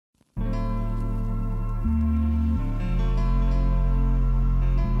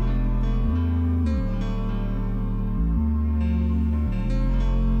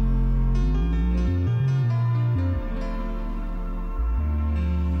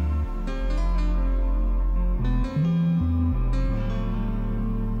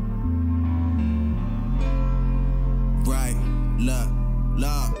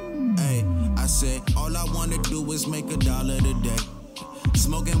just make $1 today.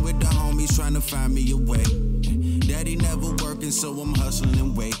 Smoking with the homies, trying to find me a way. Daddy never working, so I'm hustling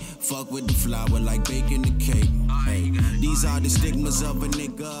and wait. Fuck with the flour like baking the cake. Hey, these are the stigmas of a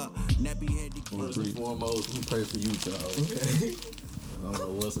nigga. Nappy heady. First and foremost, we pray for you, Charles. Okay. I don't know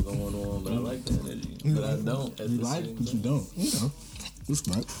what's going on, but I like the energy. But I don't. You like, but you don't. You know,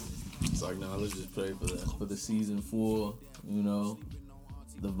 respect. It's like, nah, let's just pray for the season 4. You know,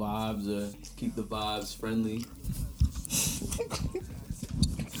 the vibes keep the vibes friendly.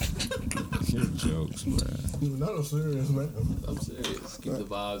 Your jokes, bro. Not a serious man. I'm serious. Keep the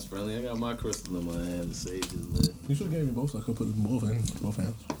vibes friendly. I got my crystal in my hand. The sage is lit. You should have gave me both so I could put them both in both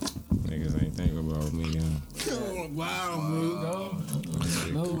hands. Niggas ain't think about me, huh? Wow, bro.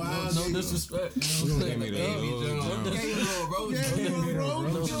 No disrespect. Give me the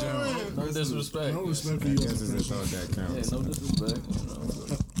No disrespect. No respect for I you. guess it's just all that Yeah, counts. no disrespect.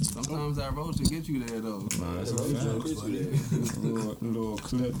 Sometimes that road should get you there, though. Nah, that's a fact. Little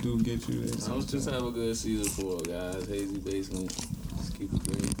clip do get you there. Let's just have a good season 4, guys. Hazy basement. Just keep it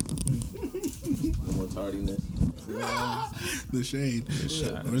green. No more tardiness. The shade.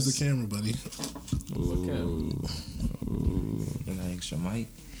 Where's the camera, buddy? Ooh. And an extra mic.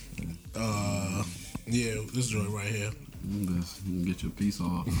 Yeah, this joint right here. You get your piece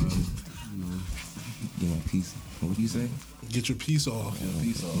off, bro. Get my piece. What do you say? Get your piece off.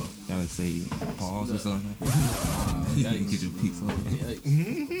 Piece off. Gotta say pause or something. Yeah, Get your piece off.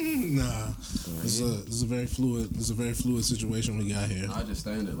 Nah, this is a very fluid situation we got here. I just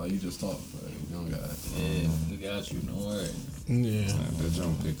stand it like you just talk, like young guy. Yeah, we got you. Don't worry. Yeah, That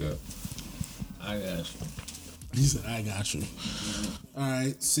jump pick up. I got you. he said I got you. All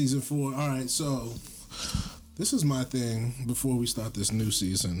right, season 4. All right, so this is my thing before we start this new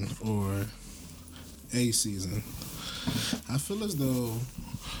season or a season. I feel as though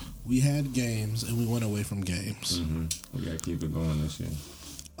we had games and we went away from games. Mm-hmm. We gotta keep it going this year.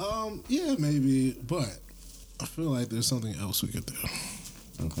 Yeah, maybe, but I feel like there's something else we could do.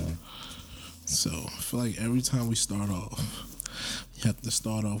 Okay. So I feel like every time we start off, you have to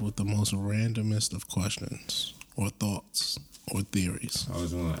start off with the most randomest of questions or thoughts or theories. I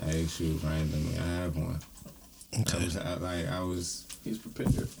was gonna ask you randomly. I have one. Okay. He's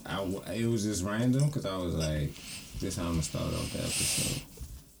prepared. It was just random because I was like, this how I'm gonna start off the episode.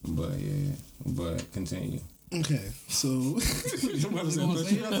 But yeah, but continue. Okay, so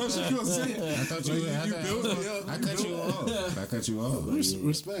I cut you off.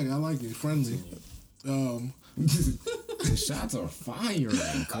 Respect, I like it, friendly. The shots are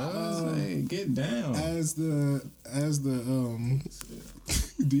firing, cuz. Hey, get down. As the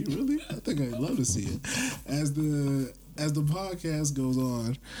do you really? I think I'd love to see it. As the podcast goes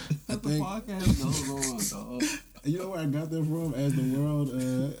on, I think Podcast goes on, dog. you know where I got that from? As the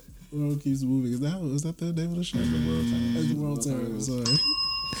world keeps moving. Is that the name of the show? As the world turns. As the world turns. Sorry.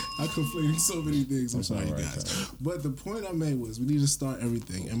 I conflated so many things. I'm sorry, all right, guys. Tyler. But the point I made was we need to start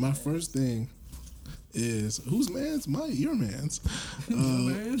everything. And my first thing is whose man's? Your man's.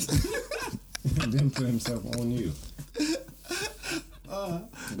 Didn't put himself on you.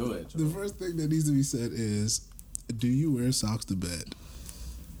 Go ahead. The first thing that needs to be said is, do you wear socks to bed?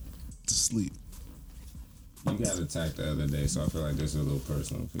 To sleep? You got attacked the other day, so I feel like this is a little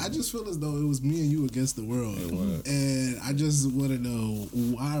personal. I just feel as though it was me and you against the world. It was. And I just want to know,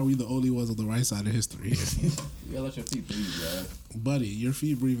 why are we the only ones on the right side of history here? You gotta let your feet breathe, guys. Buddy, your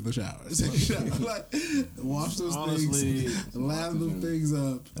feet breathe in the shower. Like, wash those Honestly, things, lap them things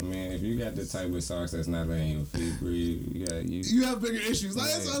up. I mean, if you got the type of socks that's not letting your feet breathe, You have bigger issues. Like,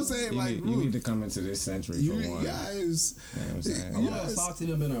 that's what I'm saying. You need to come into this century for one. Guys, You know what I'm saying? A lot of socks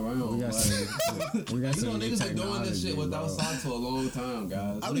even been around. We got some new Niggas been doing this shit technology, without bro. socks for a long time,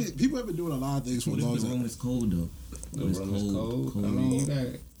 guys. I mean, people have been doing a lot of things for a What long if the room time. is cold though? The room is cold. I mean, you got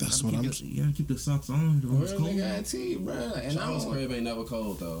That's what I'm. You gotta keep the socks on. The room is real cold. nigga IT, bro. And Charles' crib ain't never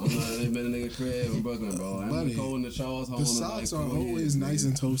cold though. I'm not ain't been a nigga crib in Brooklyn, bro. I ain't Buddy, been cold in the Charles home. The socks are always nice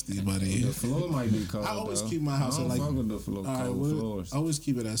and toasty, buddy. the floor might be cold. I always though. keep my house I at don't like. fuck with the floor, All right, cold floors. I always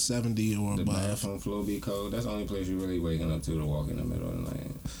keep it at 70 or The above. bathroom floor be cold. That's the only place you really waking up to walk in the middle of the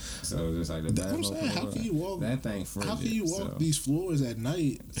night. So just like the That's bathroom what I'm saying. floor. How can you walk? That thing frigid. How can you walk these floors at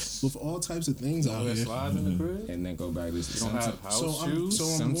night with all types of things out here? Slide in the crib. And then go back to You don't have house shoes.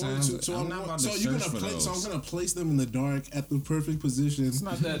 I'm going to you're gonna place. So I'm gonna place them in the dark at the perfect position. It's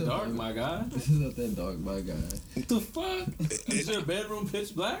not that dark, my guy. It's not that dark, my guy. What the fuck? Is your bedroom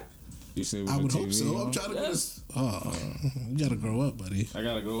pitch black? You see I would hope so. I'm trying to. Yes. Oh, you gotta grow up, buddy. I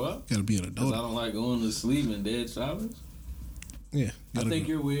gotta grow up. You gotta be an Cause adult. I don't like going to sleep in dead showers. Yeah. I think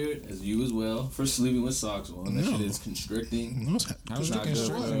you're weird, as you as well, for sleeping with socks on. That No. shit is constricting. No, it's How's Not that good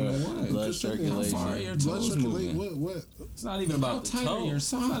for constricting? blood Constricting. How far are circulation. your blood toes circulate. moving? What? It's not even about the tight are toe. your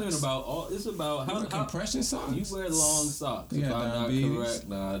It's not even socks? about all. It's about You wear how compression socks? you wear long socks. You If got I'm not diabetes? correct,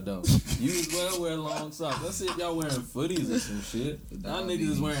 no, I don't. You as well wear long socks. Let's see if y'all wearing footies or some shit. Y'all niggas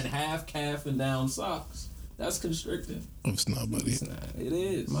is wearing half calf and down socks. That's constricting. It's not, buddy. It's not. It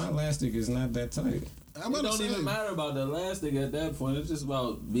is. My elastic is not that tight. I'm It about to don't say, even matter about the elastic at that point. It's just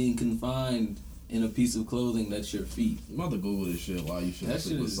about being confined in a piece of clothing that's your feet. I'm about to Google this shit while you That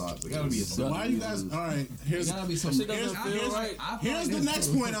sleep shit with is- socks. There gotta be a So why are you guys? All right, here's There gotta be some. That shit doesn't I- feel here's- right. here's the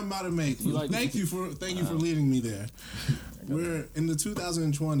next point I'm about to make. You like- Thank you for leading me there. We're in the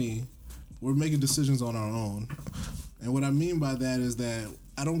 2020. We're making decisions on our own, and what I mean by that is that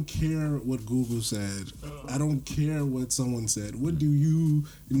I don't care what Google said. I don't care what someone said. What do you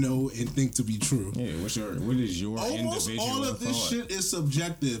know and think to be true? Yeah, what is your Almost individual all of this thought? shit is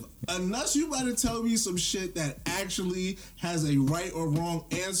subjective. Unless you about to tell me some shit that actually has a right or wrong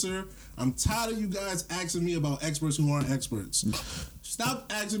answer, I'm tired of you guys asking me about experts who aren't experts.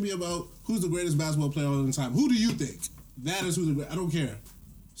 Stop asking me about who's the greatest basketball player of all time. Who do you think? That is who the. I don't care.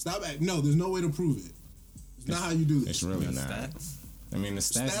 Stop. No, there's no way to prove it. It's not how you do this. It's really not. Stats. I mean, the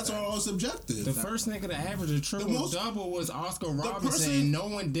Stats are all subjective. The first nigga to average a triple most- double was Oscar Robertson, person- and no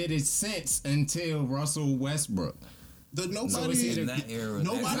one did it since until Russell Westbrook. The So nobody. it's either- In that era,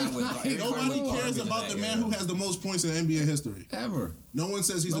 Nobody, that was- nobody everybody was cares garbage in about that the man era. who has the most points in NBA history. Ever. No one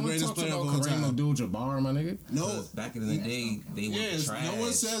says he's No the one greatest talks player of about all Kareem time. Abdul-Jabbar, my nigga. No, Because back in the day, they were yes, trash. no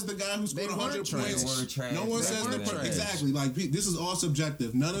one says the guy who scored They 100 were trash. points. They were trash. No one They says were the trash. exactly. Like this is all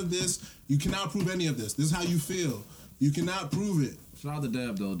subjective. None of this. You cannot prove any of this. This is how you feel. You cannot prove it. Shout out to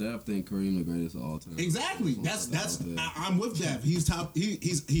Dab though. Dab think Kareem the greatest of all time. Exactly. That's. Yeah. I'm with Dab. He's top. He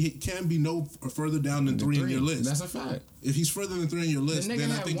can be no further down than three in your list. That's a fact. If he's further than three in your The list, nigga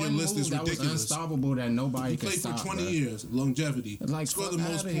then I had think your one list move is that was ridiculous. unstoppable that nobody He could played for stop. 20 bruh. years, longevity. Like, Scored the fuck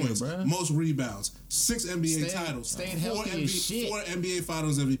most outta here, points, bruh. most rebounds, 6 NBA Stayed- titles, stayed 4 healthy as shit. 4 NBA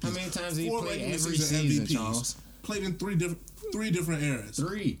Finals MVPs. How many times did he 4 play regular every season season, MVPs. Charles? Played in three different eras.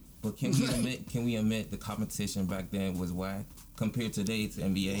 3. But can we admit the competition back then was whack compared today to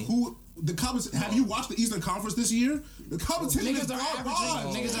NBA? Who the competition? Have you watched the Eastern Conference this year? The competition Niggas is are garbage.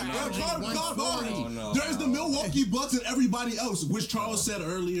 averaging- niggas are averaging 140. Oh, no. There's the Milwaukee Bucks and everybody else, which Charles said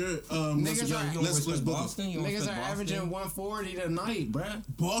earlier. Niggas let's, are- You don't let's respect book. Boston? You don't Niggas respect are Boston? averaging 140 tonight, bruh.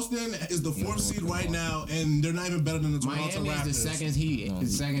 Boston is the 4th seed right Boston. now, and they're not even better than the Toronto Miami Raptors. is the second heat, the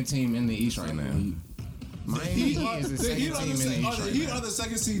second team in the East right now. Miami Heat is the second team in the East right Heat now. are the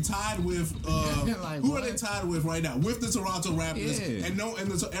second seed tied with Like, who are what? they tied with right now? With the Toronto Raptors. Yeah. And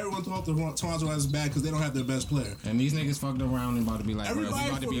everyone thought the Toronto Raptors is bad because they don't have their best player. And these niggas fucked around and about to be like, bro, we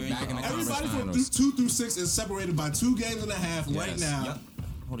about to be back in the conference everybody from finals. 2 through 6 is separated by 2 games and a half right Yes. now. Y'all,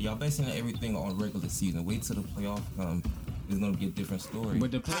 hold on, y'all basing everything on regular season. Wait till the playoff come. It's gonna be a different story.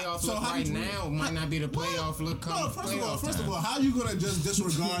 But the playoff So look how right you- now might not be the What? playoff look come No, playoff first of time. all, how you gonna just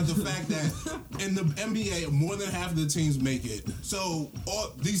disregard the fact that in the NBA more than half of the teams make it? So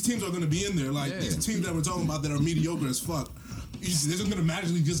all these teams are gonna be in there. Like Yeah. these teams that we're talking about that are mediocre as fuck. They're just gonna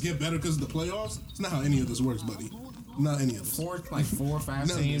magically just get better because of the playoffs. It's not how any of this works, buddy. Not any of this. 4 or 5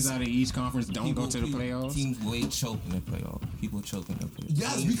 None of teams this. out of each conference don't go to the playoffs. Teams way choking in the playoff. People choking in the playoff.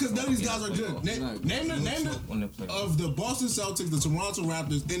 Yes, Teams because none of these choking guys in are the good. playoff. Name On the the playoffs. of the Boston Celtics, the Toronto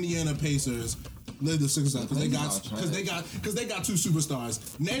Raptors, Indiana Pacers, the Sixers because they got 2 superstars.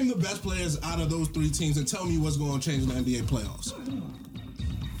 Name the best players out of those 3 teams and tell me what's going to change in the NBA playoffs.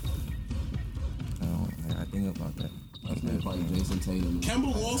 I think about that. Probably Jason Tatum.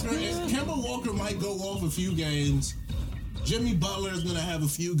 Kemba Walker might go off a few games. Jimmy Butler is going to have a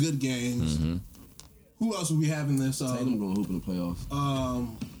few good games. Who else are we having this? Tatum gonna hoop in the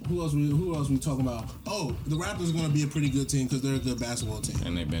playoffs. Who else we talking about? Oh, the Raptors are going to be a pretty good team because they're a good basketball team.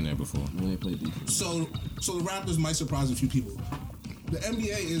 And they've been there before. When they play defense. So the Raptors might surprise a few people. The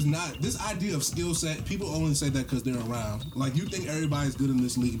NBA is not this idea of skill set. People only say that because they're around. Like you think everybody's good in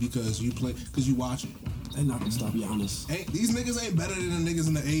this league because you watch it. They not gonna stop Giannis. These niggas ain't better than the niggas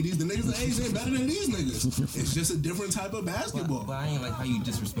in the 80s. The niggas in the 80s ain't better than these niggas. It's just a different type of basketball. But I ain't like how you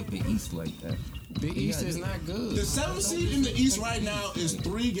disrespect the East like that. The East is not good. The 7th seed in the East right now is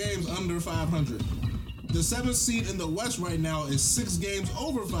 3 games under 500. The 7th seed in the West right now is 6 games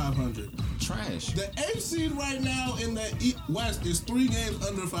over 500. Trash. The 8th seed right now in the West is 3 games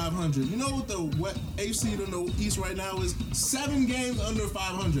under 500. You know what the 8th seed in the East right now is? 7 games under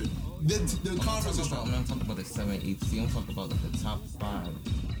 500. The conference is strong. I'm talking about the 7, 8 seed. I'm talking about like the top 5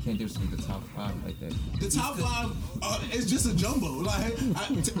 can't disrespect the top 5 like that. The top 5 is just a jumbo. Like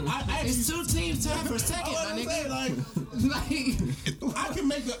It's 2 teams tied for second, my nigga. I can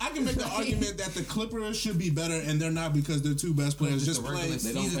make the argument that the Clippers should be better, and they're not because their 2 best players just play.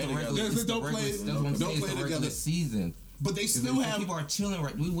 They don't play together. Season. But they still have. People are chilling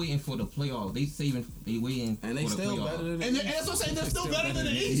right. We waiting for the playoff. They waiting. And they for still the playoff. better than And that's what I'm saying. They're still better than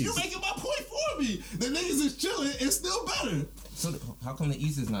the East. You're making my point for me. The niggas is chilling. It's still better. So how come the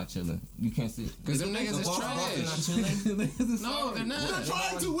East is not chilling? You can't see. Because them niggas is Boston not trash. chilling. No, they're not. They're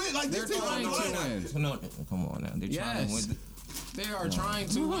trying to win. Like They're this team trying are to trying. win. No, come on now. They're trying to Yes. win. They are trying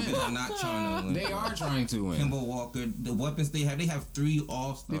to win. They're not trying to win. They are trying to win. Kimball Walker, the weapons they have 3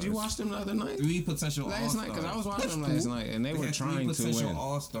 All-Stars. Did you watch them the other night? 3 potential Last All-Stars. night, because I was watching them last night, and they were have 3 trying to potential win.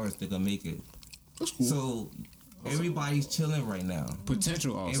 All-Stars that can make it. That's cool. So everybody's chilling right now.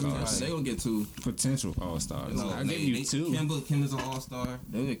 Potential Everybody. all-stars. They gonna get 2. Potential all-stars. No, I'll give you 2. Kim is an All-Star.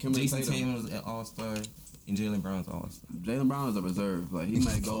 They get Kimberly Jason Tatum. Tatum is an All-Star. And Jaylen Brown's an All-Star. Jaylen Brown is a reserve. Like he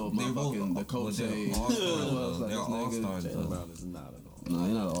might go They're motherfucking the both coach they're say. All-Stars. Like They're this nigga. All-Stars. Jaylen Brown is not an all. No,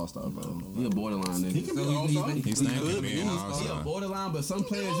 he's not an all-star, bro. He a borderline nigga. He can be an all-star. He's thinking being an He a all-star. borderline, but some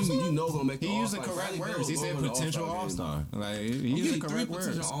players you know gonna make the He used the all-star. correct Like, words. He said go to the potential all-star game. all-star. Like, he used the Three correct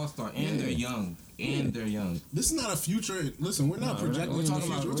potential words. All-Star, and they're young. And they're young. This is not a future. Listen, we're not projecting we're in the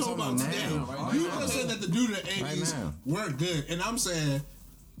talking future. about- We're talking about today. now. You just said that the dude in the Right 80s now. weren't good, and I'm saying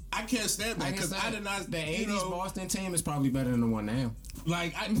I can't stand that I because I did not. The you 80s know, Boston team is probably better than the one now.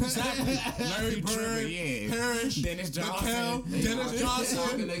 like exactly. Larry You Bird, tripping, yeah. Parrish, Dennis Johnson. McHale, Dennis Knocking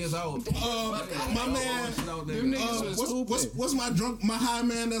Johnson. niggas out. My man. Them niggas was stupid. What's my high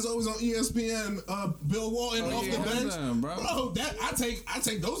man that's always on ESPN? Bill Walton off the yeah, bench, them, bro. That I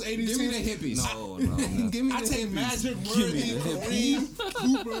take those 80s Give me the teams. hippies. No. Give me I the take hippies. Magic, Worthy, Kareem,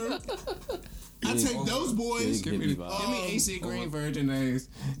 Cooper. I take those boys. Give me AC Green Virgin A's.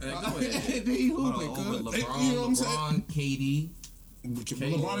 He hooping, Over good. LeBron, You know what I'm saying? LeBron, KD.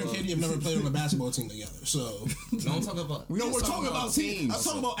 LeBron and KD have never played on a basketball team together, so Don't talk about. no, we're talking about teams. I'm teams.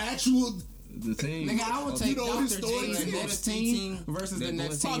 talking about actual. The team. Nigga, I would take know Dr. his story J's is next team versus the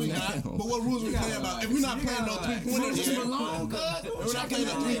next Probably team not. now. But what rules we playing about? If we're not playing no 3-pointers, Moses here, Malone, good. we're not playing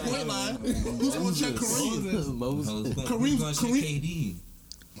no 3-point line. Who's gonna check Kareem? Who's gonna check KD?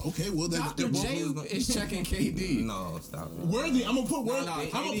 Okay, well then Dr. they're both J is checking KD. No, stop. Worthy. I'm gonna put Worthy. no, I'm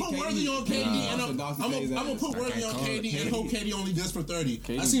gonna put KD, Worthy on KD, and I'm Dr. J's gonna put Worthy on KD, and hope KD only gets for 30.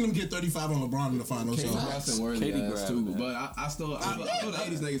 I seen him get 35 on LeBron in the finals. So Boston worthy Katie ass grabbed too, that. but I still the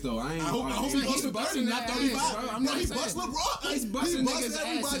 80s niggas though. I ain't. I hope he goes for 30, not 35. I'm No, not he saying- busts LeBron. He's busting He busts niggas'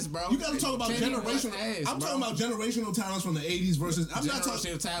 everybody. asses, bro. You gotta talk about KD busts generational. ass, I'm bro. talking about generational talents from the 80s versus. I'm not Generational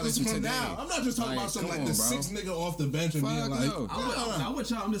talking talents from from now. today. I'm not just talking Like, about some come like on, the bro. 6th nigga off the bench and being Fuck like, no. I'm with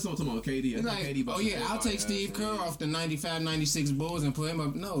y'all. I'm just talking about KD. Like, KD oh yeah, I'll take Steve Kerr off the 95, 96 Bulls and put him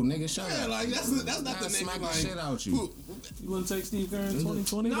up. No, nigga, shut yeah, up. like that's not the I'll nigga. smack the Like, shit out you. You want to take Steve Kerr in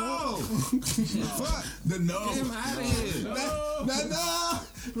 2020? no, fuck the no. Get him out of here. No.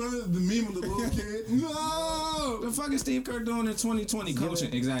 The meme of the little kid. No. The fuck is Steve Kerr doing in 2020?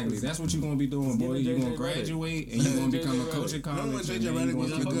 Coaching. Exactly. That's what you're gonna be doing, boy. You're gonna graduate and you're gonna become a coach at Remember when college. JJ Redick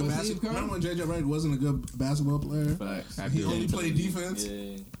wasn't a good basketball? Remember when JJ Redick wasn't a good basketball player? He only played defense.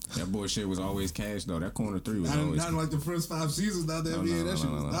 Yeah. That bullshit was always cash though. That corner 3 was Not always. in like the first 5 seasons. Not the No, NBA. no, That shit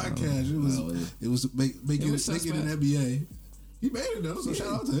no, was no, not no. cash. It was make it in NBA. He made it though, so shout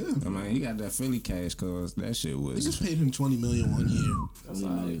out to him. I mean, he got that Philly cash cause that shit They was. just paid him $20 million 1 year. That's all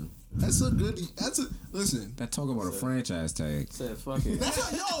right. That's a good. Listen. That talk about a franchise tag. Said fuck it.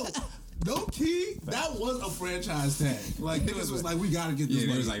 That's no key. That was a franchise tag. Like niggas was like, we gotta get this Yeah,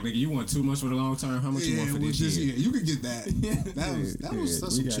 money. it was like, nigga, you want too much for the long term. How much you want for this year? You could get that. That was that's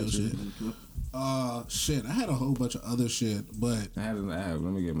some we chill got you. shit. Shit. I had a whole bunch of other shit, but I have. Let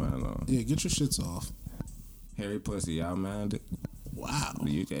me get mine on. yeah, get your shits off. Harry Pussy, y'all mind it? Wow.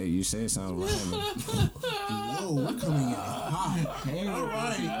 You said something random. Whoa, we're coming in hot. All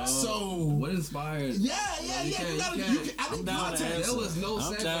right. So What inspired? yeah. You gotta. I think down to context. answer. There was no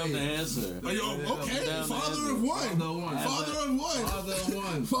I'm down to segue. answer. Are you okay? down to Father answer. of one. Father of one. Father of one. Father of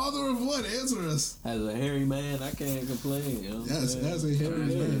one. Father of one. Answer us. As a hairy man, I can't complain. You know what I'm Yes, saying? as a hairy man.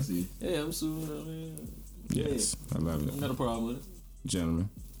 Transparency. Yeah, I'm suing. I mean, Yes, I love I got a it, problem with it. gentlemen.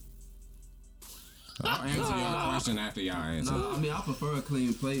 I'll answer your question after y'all answer. Nah, I mean, I prefer a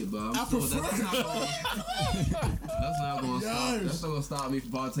clean plate, but I'm I sure prefer- that's not going to stop. Yes. That's not going to stop me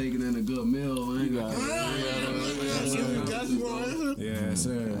from partaking in a good meal. I ain't gonna Got you on answer? Yeah,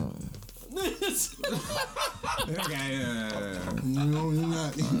 sir. No, you're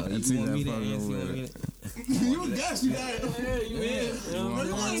not. That's You want me to fucking answer? word. You a guest. You got it. Yeah, you in. You know what I'm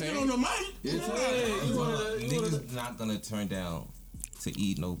You want to get on the mic? saying? You wanna Niggas not gonna turn down to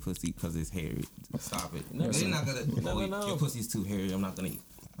eat no pussy because it's hairy. Stop it. Never They're know. not gonna. You never Oh, know. your pussy's too hairy. I'm not gonna eat.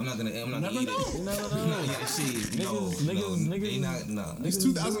 I'm not gonna eat it. You never know. Nah, yeah, shit. Niggas- They not. No. It's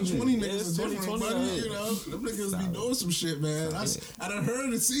 2020 Yeah, niggas it's is different, 2020 buddy. out You here. know, them niggas be doing some shit, man. I done heard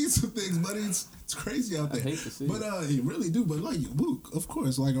and seen some things, buddy. It's crazy out there. hate to see but you really do. But like, Luke, of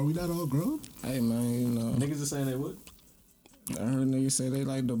course. Like, are we not all grown? Hey man, you know, Niggas are saying they would. I heard niggas say they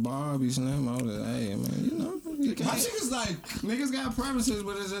like the Barbie Slim. I was like, hey man, you know, you My can't. shit is like, Niggas got preferences,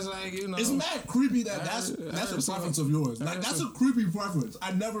 but it's just like, you know. it's mad creepy that's a preference of yours. Like, that's a creepy preference.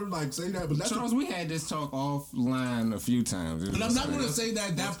 I never like say that, but that's Charles, we had this talk offline a few times. and I'm not going to say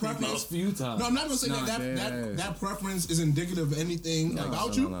that A preference. few times. No, I'm not going to say No, that preference is indicative of anything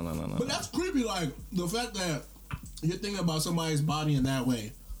about you. No. But that's creepy. Like the fact that you're thinking about somebody's body in that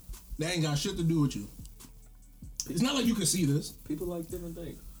way, that ain't got shit to do with you. It's not like you can see this. People like different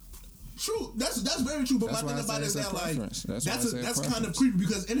things. True, that's very true. But That's my why thing I about it is said it's that a like preference. That's why I said that's kind of preference. creepy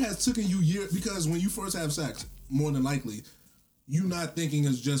because it has taken you years. Because when you first have sex, more than likely, you not thinking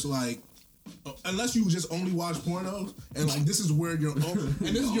it's just like. Unless you just only watch pornos and like this is where your own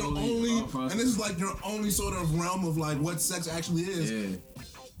and this is your only and this is like your only sort of realm of like what sex actually is.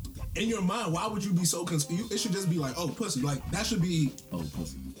 Yeah. In your mind, why would you be so confused? It should just be like, oh, pussy. Like that should be. Oh,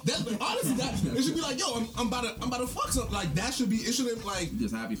 pussy. That honestly, that it should be like, yo, I'm about to fuck something. Like that should be. It shouldn't like.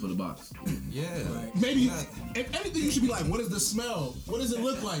 Just happy for the box. Yeah. Maybe Like, if anything, you should be like, what is the smell? What does it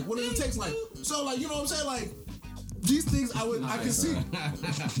look like? What does it taste like? So like, you know what I'm saying? Like these things, I can see.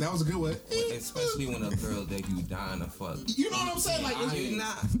 That was a good one. especially when a girl that you dying to fuck. You know what I'm saying? Like, You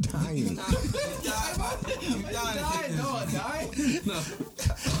not Dying. You dying. No.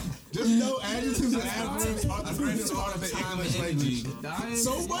 just know adjectives and adverbs are the greatest part of the Time English and language. energy. Dying.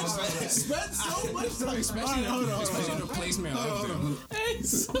 So much, spent so much time. Especially, Hold on. especially the placement of them.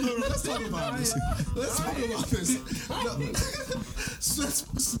 Let's talk about this. Let's talk about this. No.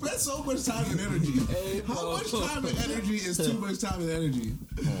 Spend so much time and energy. How much time and energy is too much time and energy?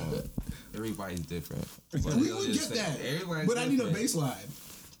 Everybody's different. We would get that, but I need a baseline.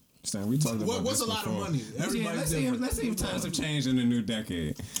 Stan, we talked about What's this a lot of before. money? Everybody's different. Let's see if times have changed in the new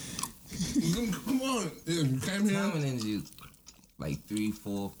decade. Come on, you came here. Time and energy, like 3,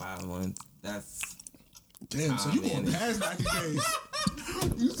 4, 5 months. That's Damn, so you going past 90 days.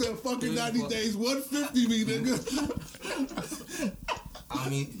 You said fucking 90 days, 150 me, nigga. I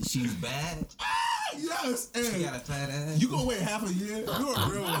mean, she's bad. Yes, She and got a fat ass. you gonna wait half a year? You're a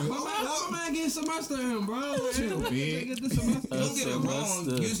real one. My man getting semester in, bro. Too big. Get the semester. Don't get it wrong.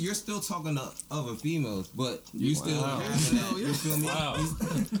 Semester. You're still talking to other females, but you still having that. You feel me? Wow.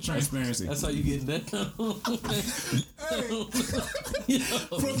 Transparency. That's how you get down. Hey, from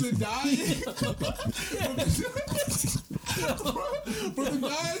the dying, from the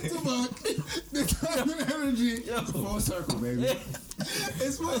dying to fuck, the time and energy. Full circle, baby.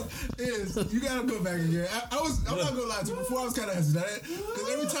 It's what is. You gotta go back again. I'm not gonna lie to you. Before I was kind of hesitant because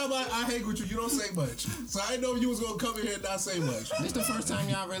every time I hang with you, you don't say much. So I didn't know you was gonna come in here and not say much. This the first time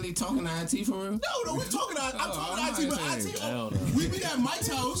y'all really talking to IT for real? No, we're talking. I'm talking to IT, but IT. Hell no. We be at Mike's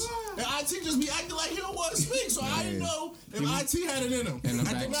house, and IT just be acting like he don't want to speak. So I didn't know if IT had it in him. In the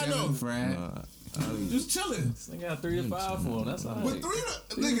I back did not channel, know. Fred. Just chilling. They got 3 to 5 for them. That's all But right. 3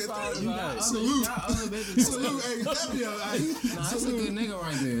 to five, nigga, you 3 got to salute. Salute, hey, help me out. Nah, that's a good nigga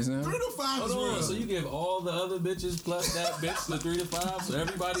right there, son. 3 to 5 is Hold on, real. so you give all the other bitches plus that bitch the 3 to 5, so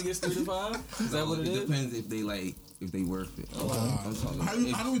everybody gets 3 to 5? Is that what it is? depends if they worth it. I'm talking.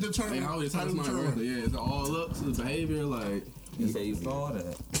 How do we determine? How How do we my determine? Yeah, it's all up to the behavior. Like, It's all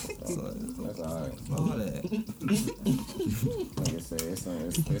that. That's alright. All that. Like I said,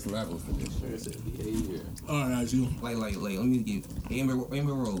 it's levels to this shit. Behavior. All right, you. Like, let me give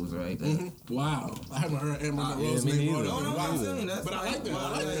Amber Rose, right? Wow, I haven't heard Amber Rose me name neither. on No, it. I'm saying that's But I like- like that. I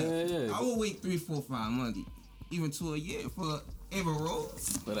like that. Yeah. I would wait 3, 4, 5 months, even to a year for Amber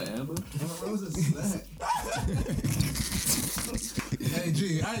Rose. For the Amber? Hey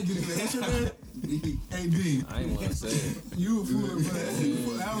G, I ain't getting that. What's your name? Hey G, I ain't want to say it. you a fool,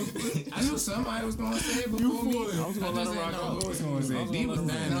 man. I knew somebody was gonna say it before You me. fooling. I was going to let her rock Who was out. gonna say? D was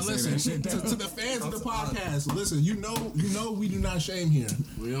dying Now to say listen, that shit. to the fans of the podcast, listen. You know, we do not shame here.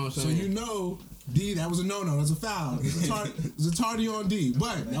 we don't So you know, D, that was a no-no. That's a foul. It's a tardy on D.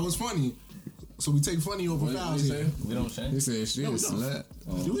 But that was funny. So we take funny over fouls here. We don't shame. He said she a slut.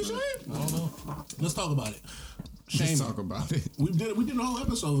 Do we shame? I don't know. Let's talk about it. Let's Shame. talk about it. We did a whole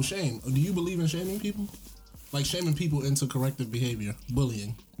episode of shame. Do you believe in shaming people? Like shaming people into corrective behavior,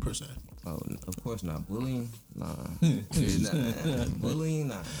 bullying per se. Oh, of course not. Bullying? Nah. It's not. Bullying?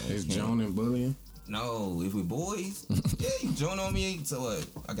 Nah. It's Joan and bullying. No, if we boys, yeah, you join on me. So what?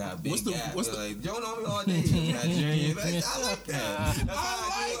 I got a big gap. what's the- Like join on me all day. Nigerian. Like, I like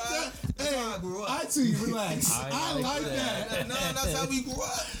that. That's how I grew up. IT, relax. I like that. No, that's how we grew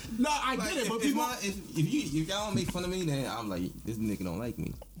up. No, I Like, get it, but if people. if y'all don't make fun of me, then I'm like, this nigga don't like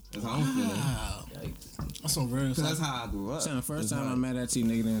me. That's how I'm feeling. Wow. That's some very. Cause that's how I grew up. Son, the first time I met that T,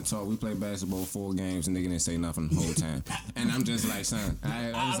 nigga didn't talk. We played basketball 4 games, and nigga didn't say nothing the whole time. And I'm just like, son,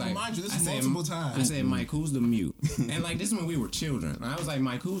 I was like, remind you, this I is said, multiple times. I said, Mike, who's the mute? And like, this is when we were children. I was like,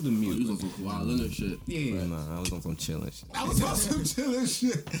 Mike, who's the You mute? was on some Kawhi Leonard shit. Yeah. Nah, I was on some chilling shit. I was on some chilling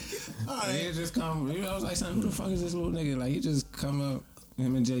shit. All He right. just come. I was like, son, who the fuck is this little nigga? Like, he just come up,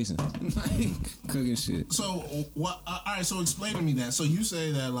 him and Jason, like cooking shit. So what? All right. So explain to me that. So you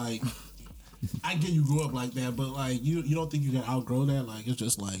say that like, I get you grew up like that, but like you don't think you can outgrow that? Like it's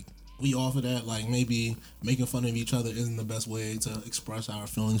just like we offer that. Like maybe making fun of each other isn't the best way to express our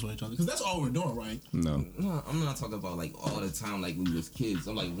feelings with each other because that's all we're doing, right? No. No, I'm not talking about like all the time like we was kids.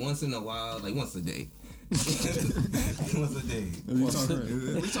 I'm like once in a while, like once a day. Once a day. We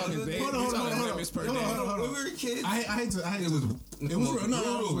talking big. Hold on, hold on, hold on. limits per Hold on, day. hold on, hold on. When we were kids, I hate to. It was real. No,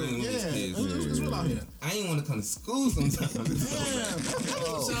 brutal when we was yeah. kids. It's real out here. I ain't want to come to school sometimes. Damn.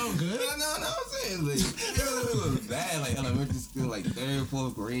 Sound good. No, I'm saying like it was bad. Like elementary school, like 3rd,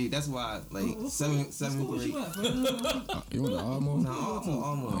 4th grade. That's why like seventh grade. You want the almost? No,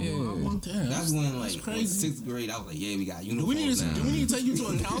 almost. Yeah. Damn. That's when like crazy. 6th grade. I was like, yeah, we got Do uniforms we need to? now. Do we need to take you to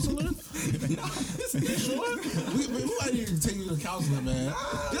a counselor? You sure? We might need to take you to a counselor, man.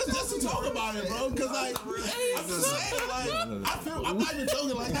 Just to talk about it, bro. Because like, I'm just saying, like, I'm not even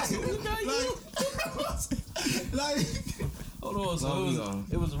joking. Like, Hold on, so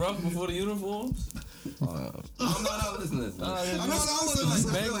it was rough before the uniforms? No, listen.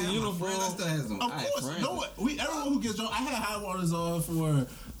 Back to uniform. I still have some. of course, everyone who gets drunk. I had high waters on for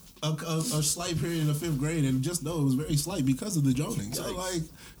a slight period in the 5th grade, and just know it was very slight because of the joning. So like,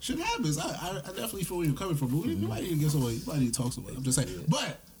 shit happens. I definitely feel where you're coming from, but we might need to get somebody. You might need to talk to somebody. I'm just saying,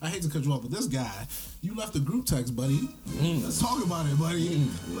 but. I hate to cut you off, but this guy, you left the group text, buddy. Let's talk about it, buddy.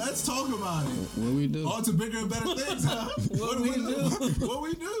 Let's talk about it. What we do? On to bigger and better things, huh? What do we do? What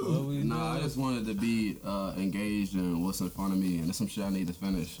we do? Nah, I just wanted to be engaged in what's in front of me, and there's some shit I need to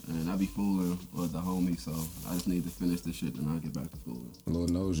finish. And I be fooling with the homie, so I just need to finish this shit, and I'll get back to fooling. Lord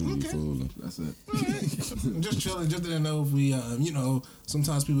knows you be fooling. That's it. I'm just chilling. Just didn't know if we,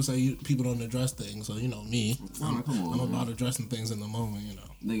 sometimes people say people don't address things. So, me, Come on, I'm man. about addressing things in the moment,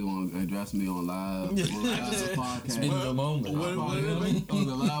 Nigga want to address me on live podcast. In the moment. On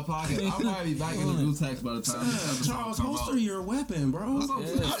the live podcast. I'll probably be back in the blue text by the time this episode Charles, come holster out. your weapon, bro.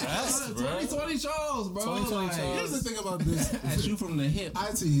 Fast, bro. 2020 Charles, bro. 2020 Like, Charles. Here's the thing about this. At you from the hip.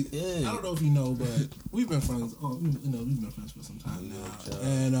 IT, I don't know if you know, but we've been friends. We've been friends for some time now.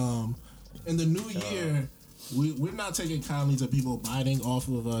 And in the new year, we're not taking kindly to people biting off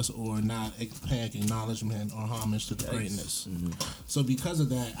of us or not paying acknowledgement or homage to the greatness. So because of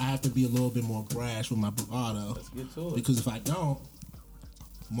that, I have to be a little bit more brash with my bravado. Let's get to it. Because if I don't,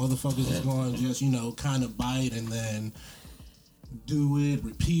 motherfuckers is going to just, kind of bite and then do it,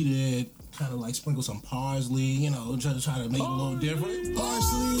 repeat it, kind of like sprinkle some parsley, just try to make it a little different.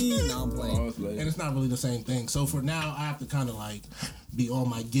 Parsley! No, I'm playing. And it's not really the same thing. So for now, I have to kind of like be on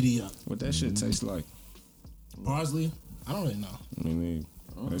my giddy up. What that shit taste like? Parsley? I don't really know. I mean,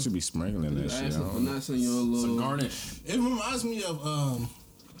 they should be sprinkling that shit. add I some don't know. finesse in your little Some garnish. It reminds me of,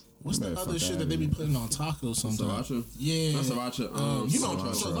 what's the Man, other fuck shit outta that they be here. putting on tacos sometimes? Sriracha? Yeah. Not sriracha.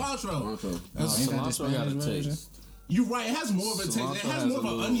 cilantro. Cilantro. That's Ain't that the Cilantro got a Spanish version? taste. You're right. It has more of a taste. It Cilantro has more of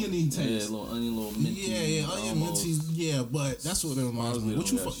an oniony taste. Yeah, little onion, little minty. Yeah, onion almost. minty. Yeah, but that's what it reminds me. Parsley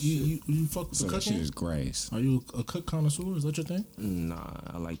What you don't fuck? got You fuck with So the that shit cooking? is grace. Are you a cook connoisseur? Is that your thing? Nah,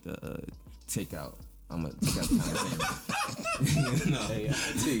 I like the takeout. I'm a takeout kind of thing. No. Hey,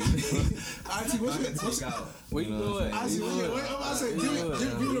 What's Takeout. where you going? I see. Wait, I'm about to say,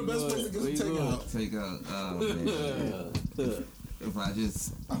 give me the best place to get some takeout. Takeout. Man. If I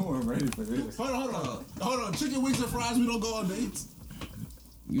just I wasn't ready for this. Hold on. Chicken wings and fries. We don't go on dates.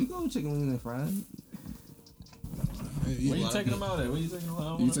 you go chicken wings and fries. Where you taking them out at? Where you taking them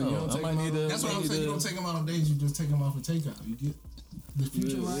out? You don't take them out? That's what I'm saying. You don't take them out on dates. You just take them out for takeout. You get the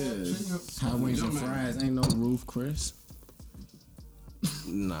future line. yeah. Hot wings and fries ain't no roof, Chris.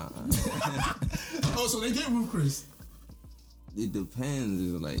 Nah, Oh, so they get Roof Chris. it depends.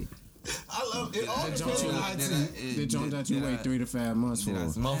 It's like I love it. All That depends joint on IT. The joint that you wait 3 to 5 months for.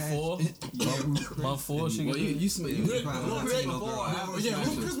 Month 4? Month 4, she Well, can you smell. You Rick, Probably Rick, Latino before, girl. after, yeah,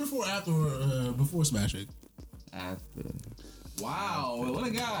 Roof Chris before, after, before Smash It. after. Wow, what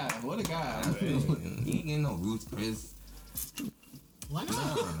a guy! What a guy! You ain't getting no roots, Chris. Why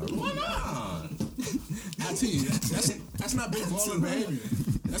not? Why not? That's not big baller behavior.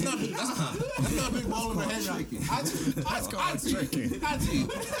 That's not big baller behavior. That's called tricking.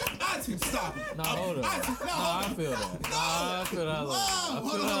 Stop. No, hold on. I feel that. I feel that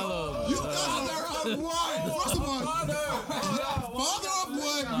love. You father of one. First of all, father of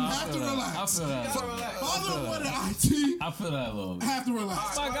one, you have to relax. I feel that. Father of one at IT. I feel that love. Have to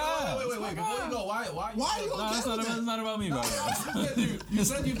relax. My God. Wait. Before you go, why you gonna It's not about me, bro. You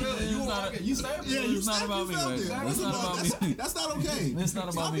said you felt it. You said it. Yeah, you It's not said about you me, felt baby. it. It's not about me. That's not okay. It's not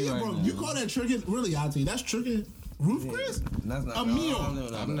about Stop me it, right bro. now. You call that tricking? Really, IT? That's tricking Roof Chris? That's not A meal.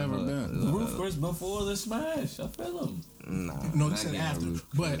 I've never been. Roof Chris before the smash. I feel him. Nah. No, he not said getting after. Roof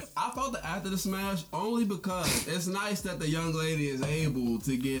But I felt it after the smash only because it's nice that the young lady is able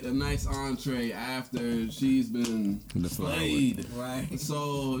to get a nice entree after she's been The flower. Played. Right.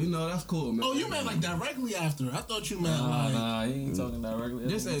 So, that's cool, man. oh, you meant like directly after? I thought you meant like. Nah, he ain't talking directly.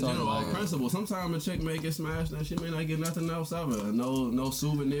 Just He in talking general like principle. Sometimes a chick may get smashed and she may not get nothing else of it. No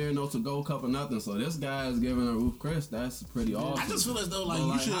souvenir, no to-go cup or nothing. So this guy is giving a Roof Chris. That's pretty awesome. I just feel as though But,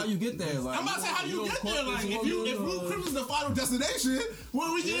 you should. how you get there? Like, I'm about to say how you don't get court there. this Like if woman, Roof Chris is the final destination,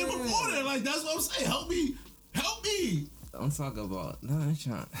 where we getting before that? Like that's what I'm saying. Help me. I'm talking about. No, I'm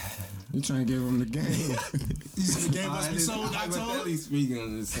trying. You trying to give him the game? The game must be sold. I told. Hypothetically speaking,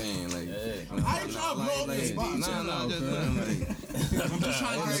 I'm just saying, like. I ain't trying to blow up the spot. I'm just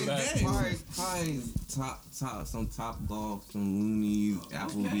trying to get the game. Probably some Top Golf, some Looney's,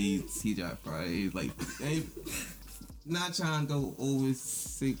 Applebee's, TGI Fridays, like they not trying to go over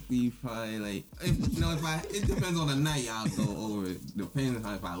 60, probably like if it depends on the night, I'll go over it. Depends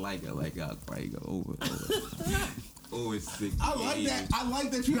on if I like it, I'll probably go over 60. I like that. I like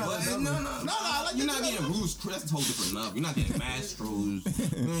that you got But that. no, I like you're that not you getting got Roof Chris. That's a whole different level. You're not getting Mastros.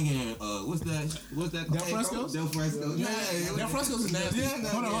 You're not getting what's that? Del Fresco's? Del Fresco's. Del Fresco's is nasty. Yeah,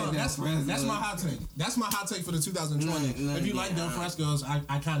 Hold on. That's my hot take. That's my hot take for the 2020. No, If you like Del Fresco's,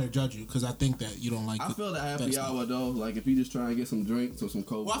 I kind of judge you because I think that you don't like. I feel the happy that stuff. hour though. Like if you just try and get some drinks or some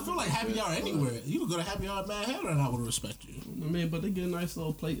coke. Well, I feel like happy hour anywhere. You could go to happy hour at Mad Hatter and I would respect you. I mean, but they get a nice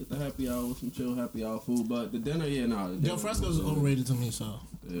little plate at the happy hour with some chill happy hour food. But the dinner, Del Fresco's is overrated to me, so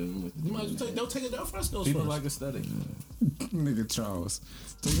Yeah, you might as well take a Del Fresco's people first. like aesthetic. Nigga Charles.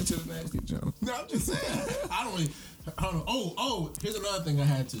 Take it to the nasty Joe. No, I'm just saying. I don't really. Hold on. Oh, here's another thing I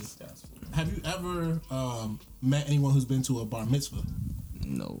had to. Have you ever met anyone who's been to a bar mitzvah?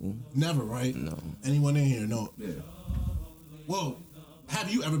 No. Never, right? No. Anyone in here? No. Yeah. Well,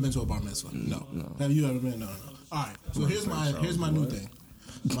 have you ever been to a bar mitzvah? No. No. Have you ever been? No. All right. So here's my new thing.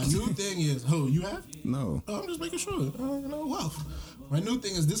 My new thing is, you have? No. Oh, I'm just making sure. Well, my new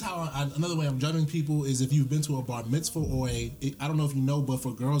thing is this: another way I'm judging people is if you've been to a bar mitzvah or I don't know if you know, but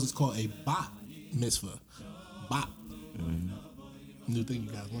for girls it's called a bat mitzvah. Bat. New thing you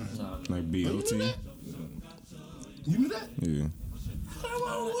guys learned. Like B.O.T. You knew that? Yeah. I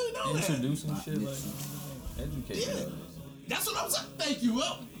don't really know that. Introducing shit like educating. Yeah. That's what I'm saying. Thank you.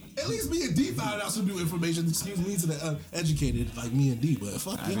 Well, at least me and D found out some new information. Excuse me to the uneducated like me and D, but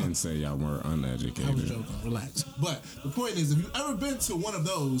fuck I you. didn't say y'all weren't I was uneducated. joking. Relax. But the point is, if you've ever been to one of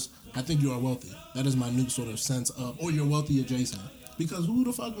those, I think you are wealthy. That is my new sort of sense of, or you're wealthy adjacent. Because who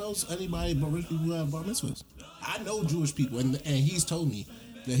the fuck knows anybody but rich people who have bar mitzvahs? I know Jewish people, and he's told me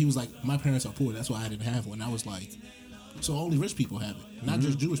that he was like, my parents are poor, that's why I didn't have one. I was like, so only rich people have it, not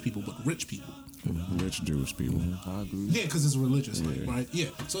just Jewish people, but rich people. Rich Jewish people. I agree. Yeah, because it's religious, thing, right? Yeah.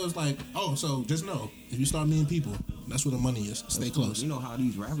 So it's like, so just know, if you start meeting people, that's where the money is. Stay close. You know how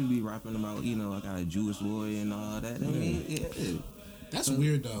these rappers be rapping about, I got a Jewish lawyer and all that. I mean, yeah. That's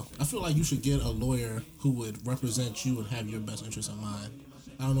weird, though. I feel like you should get a lawyer who would represent you and have your best interest in mind.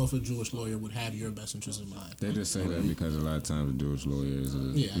 I don't know if a Jewish lawyer would have your best interest in mind. They just say that because a lot of times a Jewish lawyer is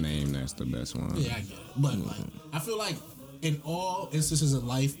a name that's the best one. Yeah, I get it. But I feel like in all instances of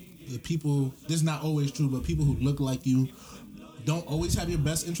life, the people, this is not always true, but people who look like you don't always have your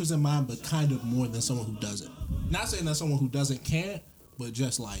best interest in mind, but kind of more than someone who doesn't. Not saying that someone who doesn't can't, but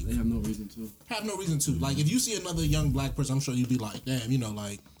just like They have no reason to. have no reason to. Like if you see another young black person, I'm sure you'd be like, damn,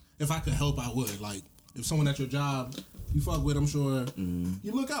 like if I could help, I would. Like if someone at your job you fuck with, I'm sure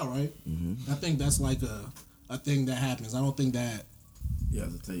you look out, right? I think that's like a thing that happens. I don't think that You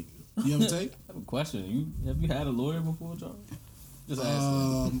have to take. you ever take. I have a question. Have you had a lawyer before, Charles? Just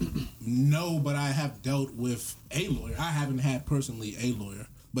asking. No, but I have dealt with a lawyer. I haven't had personally a lawyer,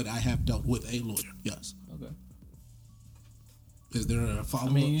 but I have dealt with a lawyer. Yes. Okay. Is there a follow-up?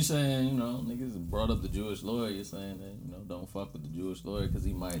 I mean, you saying, niggas brought up the Jewish lawyer. You're saying that, don't fuck with the Jewish lawyer because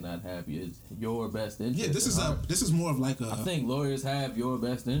he might not have your best interest. Yeah, this is more of like a. I think lawyers have your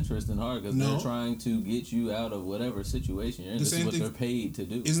best interest in heart because they're trying to get you out of whatever situation you're in. This is what they're paid to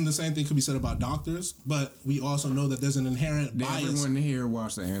do. Isn't the same thing could be said about doctors? But we also know that there's an inherent bias. Everyone here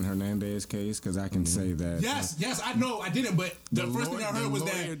watched the Ann Hernandez case because I can say that. Yes, I know. I didn't, but the first thing I heard was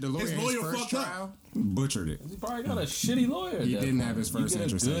that his lawyer fucked up. Butchered it. He probably got a shitty lawyer. He didn't have his first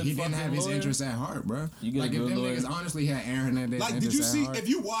interest. He didn't have his interest at heart, bro. Like if them niggas honestly had Aaron Hernandez. Like, did you see? If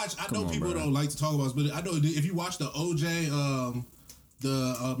you watch, I know people don't like to talk about this, but I know if you watch the OJ,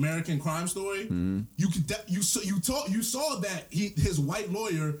 the American Crime Story, you saw that his white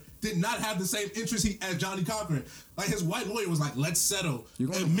lawyer did not have the same interest as Johnny Cochran. Like his white lawyer was like, "Let's settle,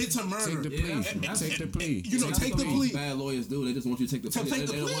 admit to murder, take the plea." Take the plea. Bad lawyers do. They just want you to take the plea. They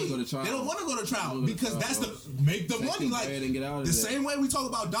don't want to go to trial. They don't want to go to trial because that's make the money. Like the same way we talk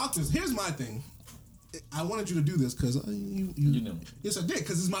about doctors. Here's my thing. I wanted you to do this because you know. Yes, I did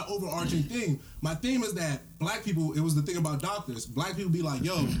because it's my overarching thing. My theme is that black people. It was the thing about doctors. Black people be like,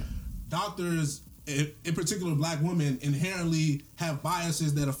 "Yo, doctors." In particular, black women inherently have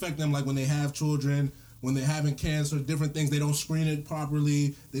biases that affect them, like when they have children, when they're having cancer, different things. They don't screen it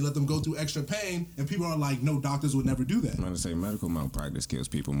properly. They let them go through extra pain, and people are like, "No, doctors would never do that." I'm going to say medical malpractice kills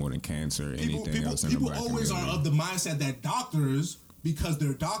people more than cancer or anything else in the black always community. Are of the mindset that doctors, because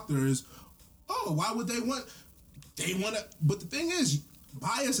they're doctors, why would they want? They want to. But the thing is,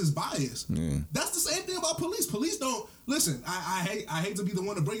 bias is bias. Yeah. That's the same thing about police. Police don't listen. I hate to be the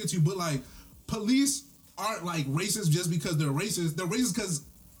one to bring it to you, but like. Police aren't like racist just because they're racist. They're racist because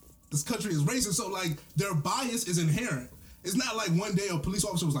this country is racist. So like their bias is inherent. It's not like one day a police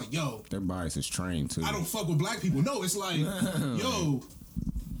officer was like, "Yo, their bias is trained too. I don't fuck with black people." No, it's like, yo,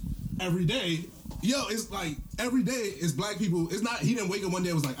 every day. Yo, it's like every day is black people. It's not. He didn't wake up one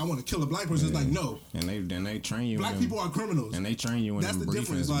day and was like, "I want to kill a black person." It's like no. And they train you. Black people are criminals. And they train you in That's them the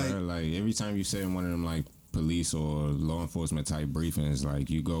briefings, difference. bro. Like every time you sit in one of them like police or law enforcement type briefings, like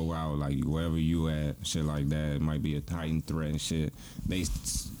you go out, like wherever you at, shit like that, it might be a heightened threat and shit. They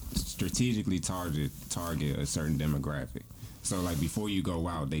strategically target a certain demographic. So like before you go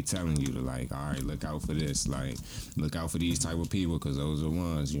out, they telling you to like, all right, look out for this, like look out for these type of people because those are the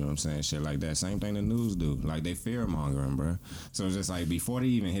ones, you know what I'm saying, shit like that. Same thing the news do, like they fear mongering, bro. So it's just like before they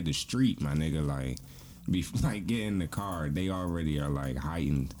even hit the street, my nigga, like get in the car, they already are like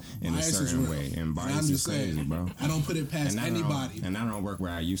heightened in a certain way, and bias is crazy, bro. I don't put it past anybody. And I don't work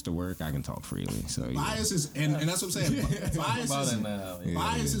where I used to work. I can talk freely. So bias is, and that's what I'm saying.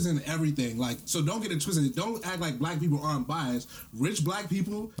 Bias is in everything. Like, so don't get it twisted. Don't act like black people aren't biased. Rich black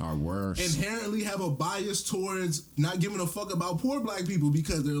people are worse. Inherently have a bias towards not giving a fuck about poor black people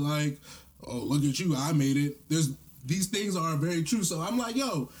because they're like, "Oh, look at you, I made it." These things are very true. So I'm like,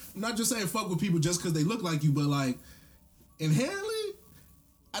 yo, I'm not just saying fuck with people just because they look like you, but like inherently,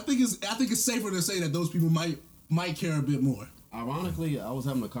 I think it's safer to say that those people might care a bit more. Ironically, I was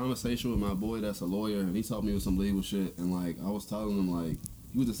having a conversation with my boy that's a lawyer, and he told me with some legal shit, and like I was telling him like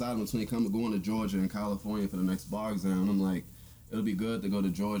he was deciding between going to Georgia and California for the next bar exam. I'm like, it'll be good to go to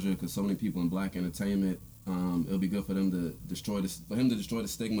Georgia because so many people in black entertainment. It'll be good for them to destroy the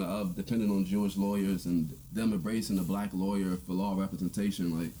stigma of depending on Jewish lawyers and them embracing the black lawyer for law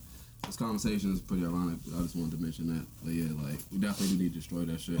representation. Like this conversation is pretty ironic. I just wanted to mention that. But yeah, like we definitely need to destroy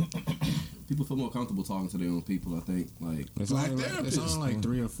that shit. People feel more comfortable talking to their own people. I think like it's only like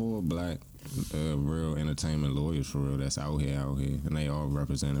 3 or 4 black real entertainment lawyers for real that's out here, and they all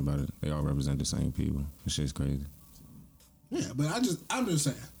represented by they all represent the same people. This shit's crazy. Yeah, but I'm just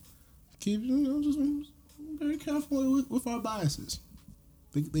saying, keep just very careful with our biases.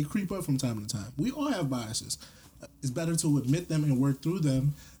 They creep up from time to time. We all have biases. It's better to admit them and work through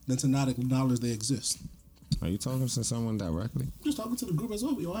them than to not acknowledge they exist. Are you talking to someone directly? Just talking to the group as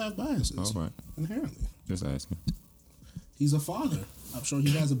well. We all have biases. All right. Inherently. Just asking. He's a father. I'm sure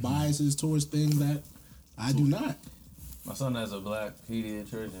he has biases towards things that I do not. My son has a black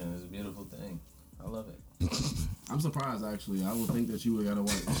pediatrician. It's a beautiful thing. I love it. I'm surprised, actually. I would think that you would got a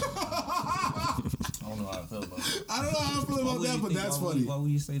white. I don't know how I feel about it. I don't know how I feel about that, but that's funny. Why would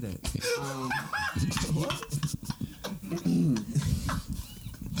you say that? What?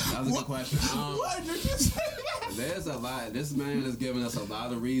 That was a good question. What did you say? There's a lot. This man is giving us a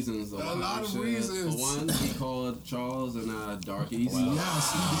lot of reasons. A lot of reasons. For one, he called Charles and Darkies. Wow.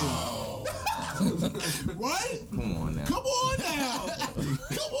 Yes, he did. What? Come on now. Come on now.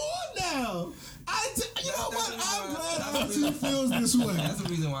 You know what? I'm glad I tuned shit feels this way. That's the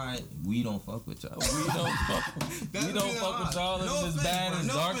reason why we don't fuck with y'all. We don't fuck with y'all as bad as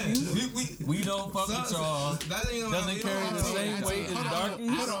darkies. We don't fuck with y'all. Doesn't carry the same weight as darkies.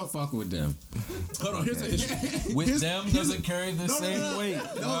 I don't fuck with them. Hold on, here's the issue. With them doesn't carry the same weight.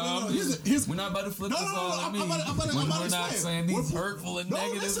 No. We're not about to flip this all on me. We're not saying these hurtful and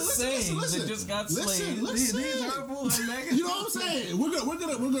negative sayings that just got slayed. These hurtful and negative. You know what I'm saying?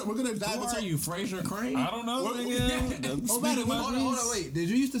 We're gonna dive Who into are you, Fraser Crane? I don't know, nigga. Hold on, wait. Did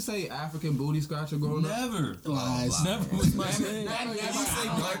you used to say African booty scratcher growing up? Never. Lies. Never was my thing. Right?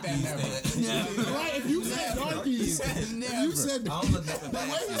 If you said darkies, if you said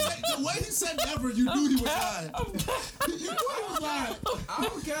the way he said never, you knew he was lying. You knew he was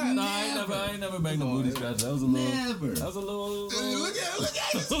lying. Nah, I ain't never banged a booty scratcher. That was a little. Never. That was a little. Look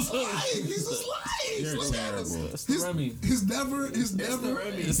at he's just lying. He's just lying. You're Look at terrible. It's the Remy. His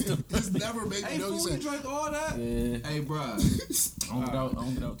never made Hey, you know fool, he you said. drank all that? Yeah. Hey, bro. I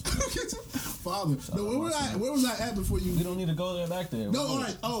don't get out. Father. No, where was I at before you? We don't need to go there back there. No, all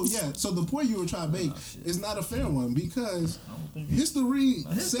right. Oh, yeah. So the point you were trying to make is not a fair one because history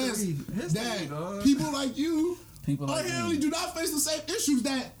says that people like you apparently do not face the same issues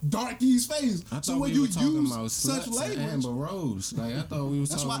that darkies face. I So thought when we you were talking use about such sluts and language, Amber Rose. Like I thought we was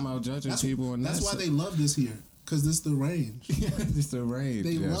That's talking why- about judging people, and that's why they love this here because this the range. It's the range.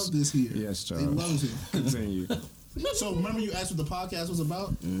 They yes. love this here. Yes, They Charles. love it. Continue. So remember you asked what the podcast was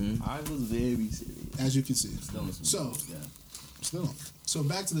about? I was very serious. As you can see. So, Still. So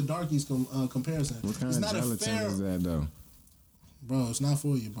back to the darkies comparison. What kind It's of not a gelatin fair, is that though? bro. It's not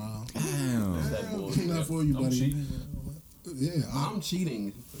for you, bro. Damn. It's not for you, buddy. Yeah, I'm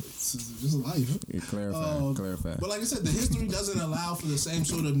cheating. it's just life. Yeah, clarify. But like I said, the history doesn't allow for the same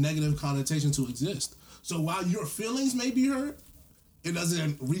sort of negative connotation to exist. So while your feelings may be hurt, it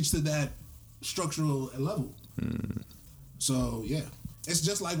doesn't reach to that structural level. So yeah, it's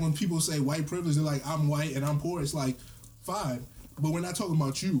just like when people say white privilege, they're like, I'm white and I'm poor. It's like, fine, but we're not talking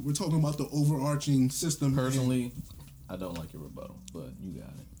about you. We're talking about the overarching system. personally, I don't like your rebuttal, but you got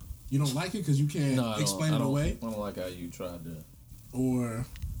it. You don't like it because you can't explain it away, I don't like how you tried to. or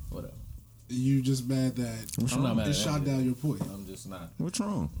Whatever. you just mad that I'm not mad it at shot anything. down your point. I'm just not. What's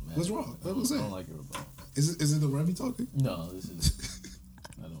wrong? Mad. What's wrong? That's what I'm I saying. don't like your rebuttal. Is it the Remy talking? No, this is.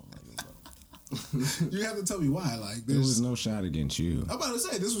 I don't like your rebuttal. You have to tell me why. Like There was there's. no shot against you. I'm about to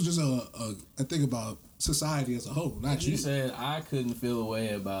say this was just a thing about society as a whole, not You you. said I couldn't feel a way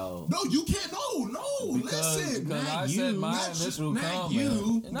about. No, you can't. No, listen. Because Not I you, said my not initial not comment.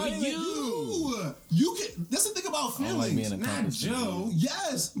 you, And not but even you can. That's the thing about I don't like being feelings. a conversation.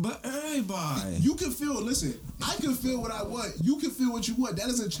 Yes, But everybody. you can feel. Listen, I can feel what I want. You can feel what you want. That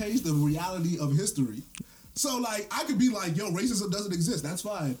doesn't change the reality of history. So, like, I could be like, "Yo, racism doesn't exist." That's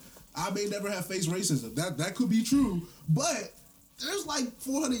fine. I may never have faced racism. That could be true, but there's like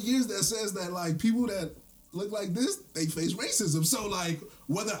 400 years that says that like people that look like this, they face racism. So like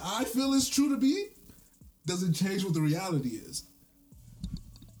whether I feel it's true to be doesn't change what the reality is.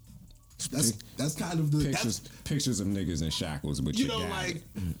 That's kind of the Pictures of niggas in shackles, but you you know got like it.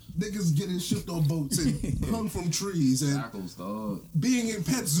 niggas getting shipped on boats and hung from trees and Shackles, dog. being in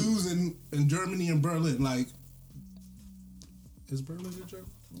pet zoos in Germany and Berlin. Like, is Berlin in Germany?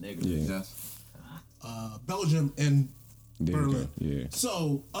 Nigga. Yeah. Yes. Belgium and There you Berlin. go. Yeah.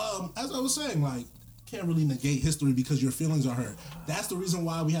 So, as I was saying, like, can't really negate history because your feelings are hurt. That's the reason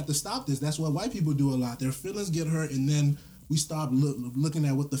why we have to stop this. That's what white people do a lot. Their feelings get hurt, and then we stop looking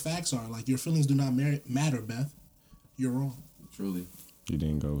at what the facts are. Like, your feelings do not matter, Beth. You're wrong. Truly. You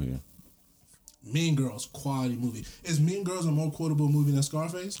didn't go here. Mean Girls, quality movie. Is Mean Girls a more quotable movie than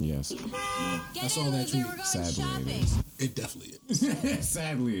Scarface? Yes. I saw that tweet. Sadly, it It definitely is. is.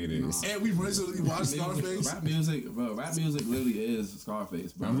 Sadly, it is. And we recently watched Scarface. Rap music, bro. Rap music literally is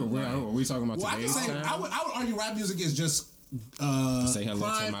Scarface, bro. Are we talking about Well, I can today's say time? I would argue rap music is just Say hello to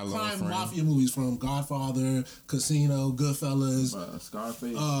crime, my little crime friend. mafia movies from Godfather, Casino, Goodfellas,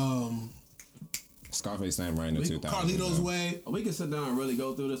 Scarface. Scarface came right in the 2000s. Carlito's Way. We can sit down and really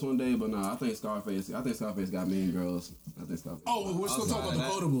go through this one day, but no, I think Scarface got Mean Girls. I think Scarface. Oh, we're still talking about the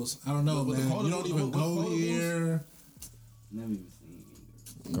Outside quotables. I don't know, With the man. You don't quotables? even With go quotables? here. Never even seen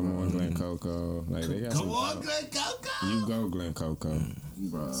either. Come on, Glen Coco. Like they got Come some. on, Glen Coco. You go, Glen Coco.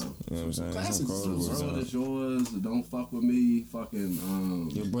 Bro. You know what I'm saying? Classics. Some The quotables world on. is yours. Don't fuck with me. Fucking.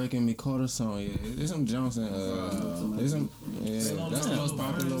 You're breaking me quarter song. Yeah, there's some Johnson. There's some. Yeah, that's the most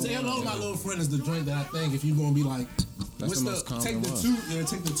popular. Say hello, my little friend is the drink that I think if you're gonna be like That's the most common take the one.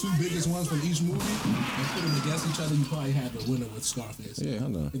 take the two biggest ones from each movie and put them against each other. You probably have the winner with Scarface. Yeah,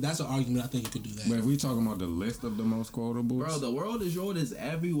 hold on. If that's an argument, I think you could do that. But if we talking about the list of the most quotables, Bro, the world is yours is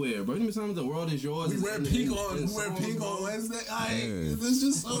everywhere. Bro, you mean something? The world is yours. We wear pink on Wednesday. There's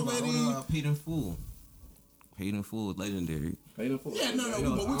just so many. Paid in Full. Paid in Full is legendary. Yeah,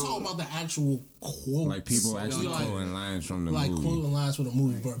 no, but we're talking about the actual quotes. like people actually quoting lines from the like movie. quoting lines from the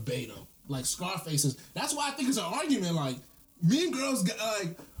movie verbatim. Like Scarface is. That's why I think it's an argument. Like Mean Girls,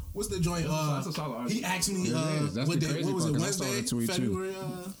 like what's the joint? That's a solid argument. He asked me, That's what the day? crazy What was it? part, 'cause I saw Wednesday, the tweet, too. February.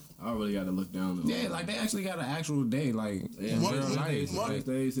 I really got to look down. Yeah, like they actually got an actual day, like in March- real life. March- Like,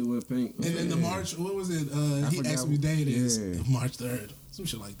 Days it went pink. And then the March, what was it? He forgot asked me what day it is. yeah. March 3rd, some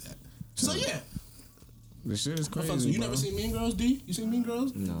shit like that. So yeah, the shit is I fuck with crazy. you. You bro. never seen Mean Girls, D? You seen Mean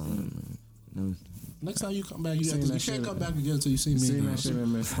Girls? No. Next time you come back, you Seen that can't shit. come back again until you see Mean Seen that Girls. shit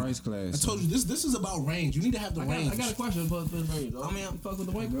in Miss Price class. I told you this is about range. You need to have the range. I got a question for range. I mean, you fuck with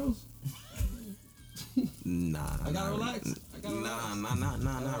the white girls? Nah. I gotta relax. Nah,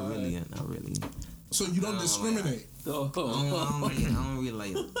 not really. Not really. So you don't discriminate. I don't really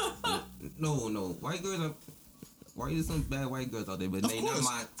like. No. White girls are. Why there's some bad white girls out there, but Of they not course.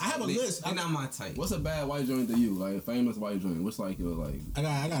 my. I have a list. They're not my type. What's a bad white joint to you? Like a famous white joint? What's like your like? I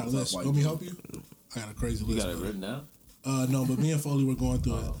got a What's list. up, white Want me to girl? help you? I got a crazy You list. got it written down? No, but me and Foley were going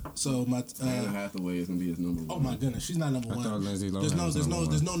through it. So my Anne Hathaway is gonna be his number one. oh my goodness, she's not number I one. thought Lindsay Lohan There's was number one.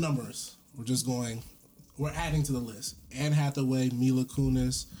 there's no numbers. We're just going. We're adding to the list. Anne Hathaway, Mila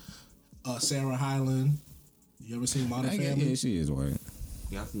Kunis, Sarah Hyland. You ever seen Modern Family? Yeah, she is white.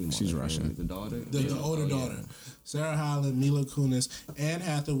 Yeah, I see She's Russian. The daughter. The older daughter. Sarah Hyland, Mila Kunis, Anne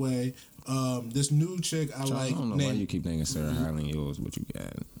Hathaway. This new chick I Charles, like I don't know why you named keep thinking Sarah Hyland yours, but you got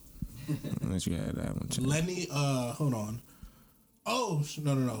it. Unless you had that one. Charles. Lenny. Hold on. Oh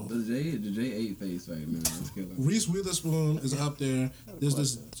no. The J 8 face right now. Let's kill him. Reese Witherspoon is up there. There's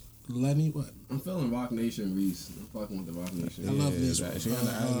this Lenny. What? I'm feeling Rock Nation Reese. I'm fucking with the Rock Nation. I love this. She got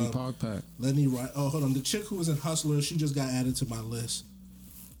the Ivy Park pack. Lenny Wright. Oh, hold on. The chick who was in Hustlers, she just got added to my list.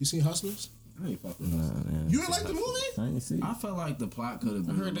 You seen Hustlers? I ain't fucking with that. You didn't like the movie? I ain't see. I felt like the plot could have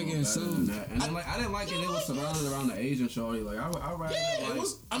been. I heard a they little getting better sued. than that. And then, like I didn't like it. It was surrounded around the Asian shorty. Like I rather Yeah, like, it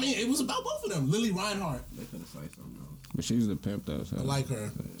was. I mean, it was about both of them. Lily Reinhart. They could have said something else. But she was the pimp though. So I like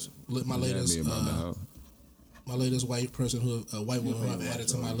her. My yeah, latest, be about the hoe. my latest white person white woman who I've added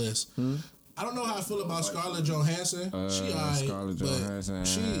to my list. I don't know how I feel about Scarlett Johansson. She alright, Scarlett but Johansson,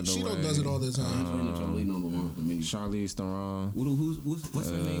 she don't Hathaway, does it all the time. Angelina Jolie number one for me. Charlize Theron. What's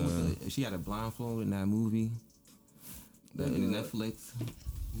her name? She had a blindfold in that movie. In Netflix.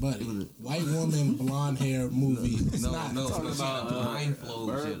 Buddy, white woman, blonde hair movie. It's No, not. talking about blindfold.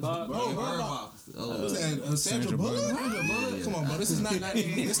 Bird shit. Box? Oh, Bird Box. What was that? Sandra Bullock? Bullock? Come on, bro. This is not 95,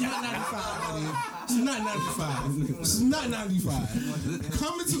 buddy. This is not 95. This is not 95.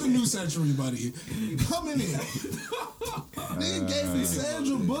 Coming to the new century, buddy. Coming in. Nigga gave me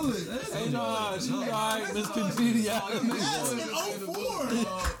Sandra Bullock. Hey, no, she's alright, Miss Congeniality. Yes, in 04.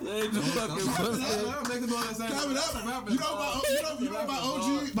 They just fucking busted. Coming up. You know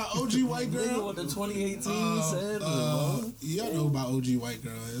about OG white Nigga girl? with the 2018 Sandra, Y'all know about OG white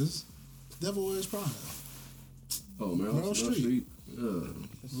girl is Devil Wears Prada. Oh man, Meryl Streep. Ugh.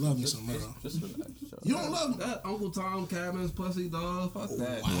 Love me some Meryl. Just relax, Charles. You don't love That Uncle Tom Cabin's pussy dog. Fuck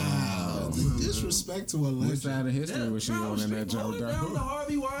that. Wow. Disrespect to a What legend. side of history was she on in that joke? Down to Though?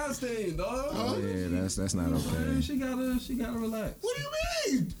 Harvey Weinstein, dog. Oh yeah, that's not okay. She gotta relax. What do you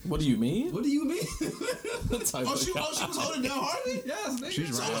mean? What do you mean? What do you mean? What type Oh, of she was holding down Harvey? Yes, nigga.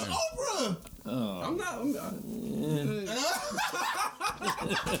 She's So was right. Oprah. I'm not.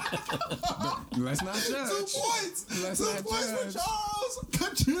 Let's not 2 judge. points. Let's 2 not points for judge. Charles.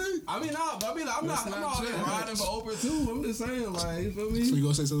 Ka-ching. I'm not judge. riding for Oprah too. I'm just saying, like, you feel So me? you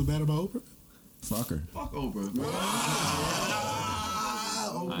gonna say something bad about Oprah? Fuck her. Fuck Oprah, man.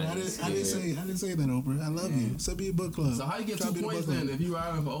 Oprah. I didn't say that, Oprah. I love you. Send me a book club. So how you get Try 2 to be the points book then club. if you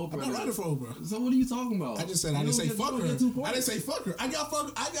riding for Oprah? I'm not writing for Oprah. So what are you talking about? I just said I You didn't say don't fuck get her. 2 points? I didn't say fuck her. I got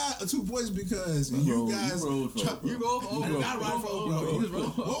 2 points because you guys. You rode for Oprah. You rode for I did Oprah. not ride for Oprah. You just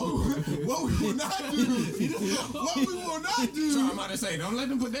rode for What we will not do. What we will not do. So I'm about to say, don't let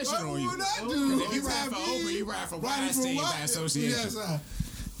them put that shit What on we you. will not do. If you is ride have for me Oprah, you ride for riding Weinstein what? by association. Yes,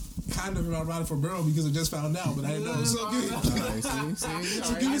 kind of about riding for Burrow because I just found out, but I didn't know. So All right, see,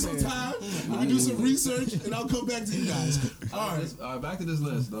 So give me some time. Let me do some research, and I'll come back to you guys. All right. Back to this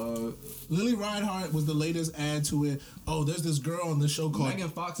list, dog. Lily Reinhart was the latest add to it. Oh, there's this girl on this show called Megan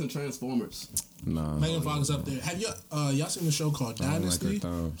Fox and Transformers. No. Megan Fox up there. Have y'all seen the show called I don't like her Dynasty?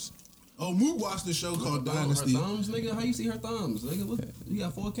 thumbs. Oh, Mook watched the show called Dynasty. Her thumbs, nigga. How you see her thumbs, nigga? What? You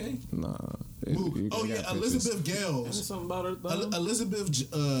got 4K? Nah. Who? Oh yeah, Elizabeth There's Gales. something about her thumb. Elizabeth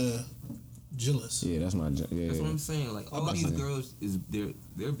Gillis. Yeah, that's my. Yeah. That's what I'm saying. Like all these girls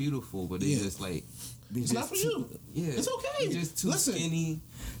they're beautiful, but they're just like It's not for you. Yeah, It's okay. They're just too Listen, skinny.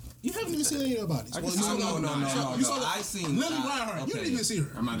 You haven't even seen any of their bodies. No. I seen Lily Reinhart. You didn't even see her.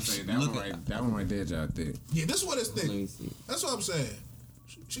 I'm about to say that one right there, y'all thick. Yeah, this one is Let me thick. see. That's what I'm saying.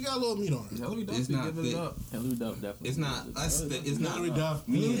 She got a little meat on her. Hillary Duff It's be not giving thick. it up. Hillary Duff definitely. It's not us. It's not Hillary Duff.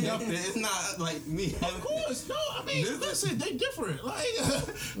 me. Hillary Duff. It's not like me. Of course, no. I mean, listen, they different. Like,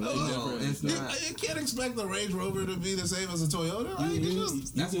 No, it's not. You can't expect the Range Rover to be the same as a Toyota. Like, it's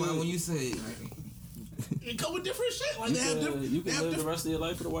just, That's why when you say it come with different shit. Like, You they have different. can they have live the different. rest of your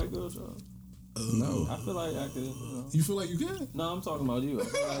life with a white girl, Sean. No. I feel like I could. You know. You feel like you can? No, I'm talking about you. I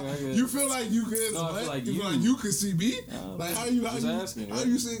feel like I could. You feel like you could? No, I feel like you feel you- like you could see me? Like how you just asking, how right?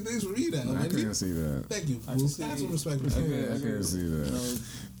 you seeing things from me now? I couldn't see that. Thank you. I can see- Have some respect for I that. couldn't see that.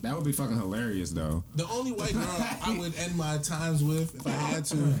 That would be fucking hilarious though. The only white girl I would end my times with, if I had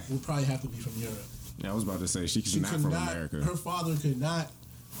to, would probably have to be from Europe. I was about to say she's She not could from not. America Her father could not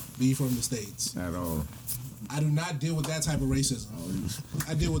be from the States. at all. I do not deal with that type of racism.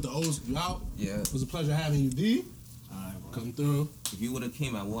 I deal with the old. You out? yeah, It was a pleasure having you, D. All right, come through. if you would have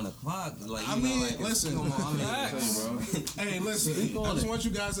came at 1 o'clock, like I you mean, know, like listen. come on, I mean, Hey, listen. I just want you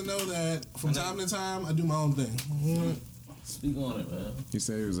guys to know that from time to time, I do my own thing. Speak on it, man. He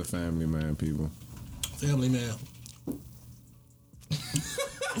said he was a family man, people. Family man.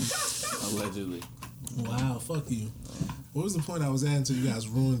 Allegedly. Wow, fuck you. What was the point I was at until you guys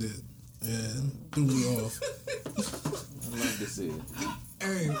ruined it and threw me off? I love to see it.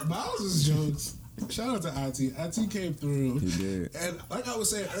 Hey, Miles' jokes. Shout out to IT. IT came through. He did. And like I was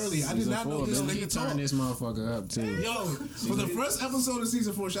saying earlier, I did not know this He nigga talk. turned this motherfucker up too. Yo, for the first episode of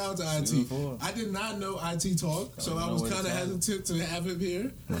season 4, shout out to IT. Season 4. I did not know IT talk, so I know was what kind of it's at. hesitant to have him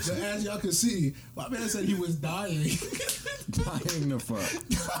here. But as y'all can see, my man said he was dying. Dying the fuck.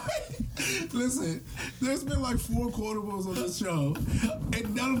 Listen, there's been like 4 quotables on this show,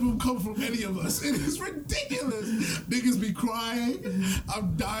 and none of them come from any of us. It is ridiculous. Niggas be crying.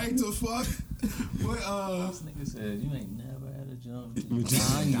 I'm dying to fuck. But This nigga said you ain't never had a jump.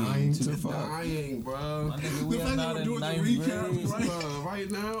 Dying to fuck. Dying, bro. My nigga, the we are fact that not we're in doing the ninth recap grade. right, Right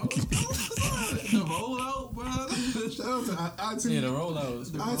now. the rollout, bro. Shout out to IT. Yeah, the rollout was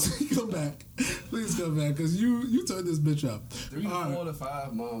IT, come back. Please come back, cause you turned this bitch up. 3 All right. 4 to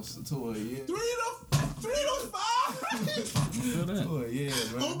 5 months to a year. 3 to 5. feel that. To a year,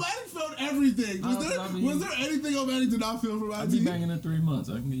 man. O'Malley felt everything. Was there anything O'Malley did not feel from I be IT? banging in 3 months.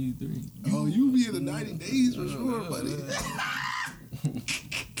 I can give you 3. Oh, you be in the 90 days for sure, buddy.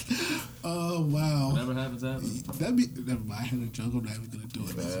 Oh wow. Whatever happens, happens. That'd be never mind. I had a joke. I'm not even gonna do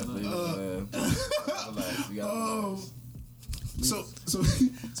it. Relax, you got So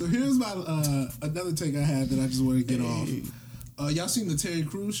here's my another take I had that I just want to get off. Y'all seen the Terry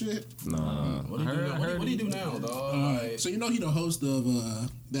Crews shit? Nah. What do you do now, dog? Like, So you know he the host of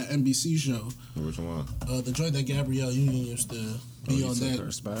that NBC show, Which one? the joint that Gabrielle Union used to be on Took that.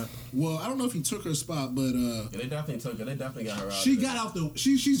 her spot. Well, I don't know if he took her spot, but yeah, they definitely took it. They definitely got her out. she of got out the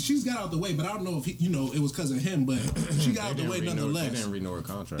she's got out the way. But I don't know if he, it was because of him, but she got out the way They nonetheless. didn't renew her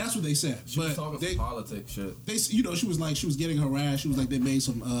contract. That's what they said. She was But talking they, some politics shit. they, she was getting harassed. She was like, they made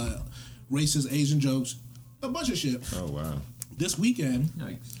some racist Asian jokes, a bunch of shit. Oh wow. This weekend,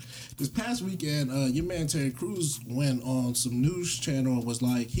 Yikes. this past weekend, your man Terry Crews went on some news channel and was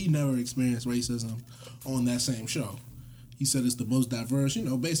like, he never experienced racism on that same show. He said it's the most diverse, he's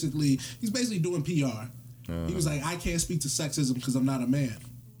basically doing PR. He was like, I can't speak to sexism because I'm not a man.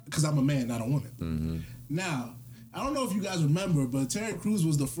 Because I'm a man, not a woman. Mm-hmm. Now, I don't know if you guys remember, but Terry Crews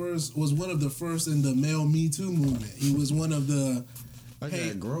was one of the first in the male Me Too movement. He was one of the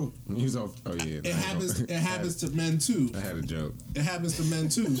That group. He's off. Oh yeah. it happens to men too. I had a joke. It happens to men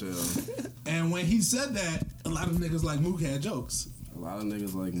too. And when he said that, a lot of niggas like Mook had jokes. A lot of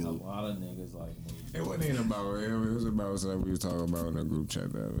niggas like A me. lot of niggas like me. It wasn't even about him. It was about something we was talking about in a group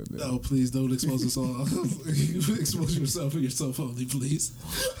chat the other day. Oh, please don't expose us all. Expose yourself and yourself only, please.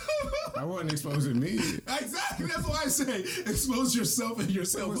 I wasn't exposing me. Exactly. That's why I say expose yourself and There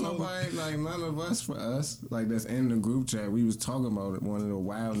yourself was only. nobody, like none of us for us, like that's in the group chat. We was talking about one of the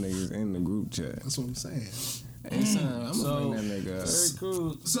wild niggas in the group chat. That's what I'm saying. Hey son, I'm So, gonna bring that nigga up. Terry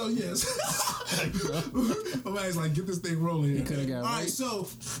Crews. So yes, somebody's like, get this thing rolling. He coulda got all right. raped. So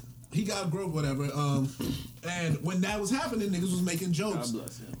he got groped, whatever. And when that was happening, niggas was making jokes. God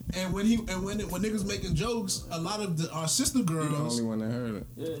bless him. And when niggas making jokes, a lot of our sister You the girls, only one that heard it.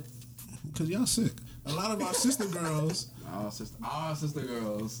 Yeah. cause y'all sick. A lot of our sister girls, Our sister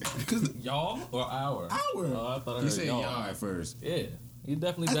girls. cause Y'all or our? Our. Oh, I thought I You heard said y'all. y'all at first. Yeah. He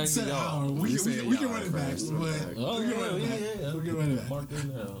definitely I back said to hour. y'all. We can run it back. first. But Oh, we can run it back. yeah. We can run it back. Mark it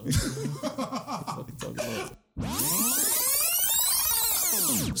now. What you talking about?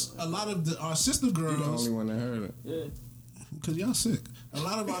 A lot of our sister You're the girls, only one that heard it. Yeah. because y'all sick. A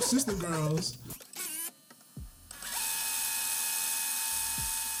lot of our sister girls.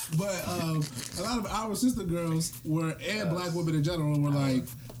 But a lot of our sister girls and black women in general were like,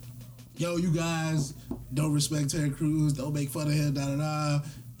 yo, you guys don't respect Terry Crews, don't make fun of him, da da da.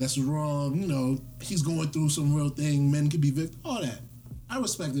 That's wrong. You know, he's going through some real thing. Men can be victims. All that. I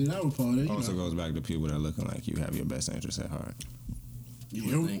respected it. I applauded it. Also goes back to people that looking like you have your best interests at heart.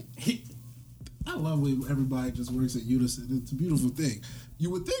 You would think. I love when everybody just works at unison. It's a beautiful thing.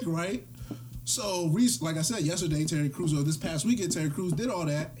 You would think, right? So, like I said, yesterday, Terry Crews, or this past weekend, Terry Crews did all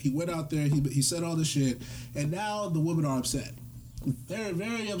that. He went out there, he said all this shit, and now the women are upset. They're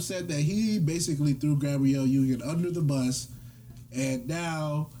very upset that he basically threw Gabrielle Union under the bus, and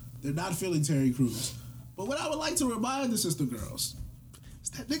now they're not feeling Terry Crews. But what I would like to remind the sister girls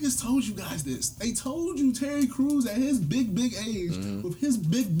is that niggas told you guys this. They told you Terry Crews at his big age, with his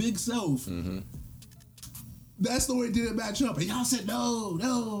big self, that story didn't match up. And y'all said, no.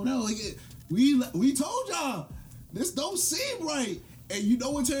 We told y'all, this don't seem right. And you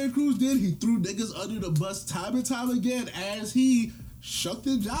know what Terry Crews did? He threw niggas under the bus time and time again as he shucked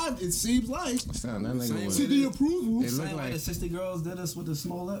and jived, it seems like. Sound that nigga was. To the approval. It looked Same way like the 60 girls did us with the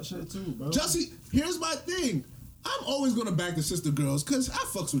Smollett shit too, bro. Jussie, here's my thing. I'm always gonna back the sister girls because I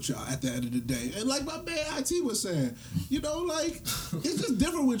fucks with y'all at the end of the day. And like my man IT was saying, you know, like it's just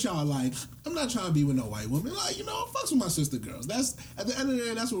different with y'all. Like I'm not trying to be with no white woman. Like you know, I fucks with my sister girls. That's at the end of the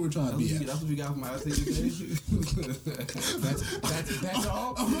day. That's what we're trying to be at. That's what you got from my IT today. That's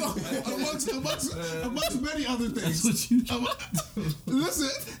all. amongst many other things. That's what you Listen,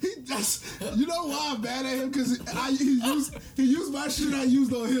 he just, you know why I'm mad at him? Because he used my shit I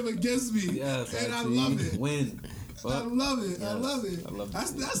used on him against me. Yes, and I love it. Win. I love it. I love it. I love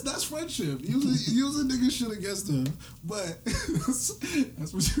it. That's friendship. Using nigga shit against him. But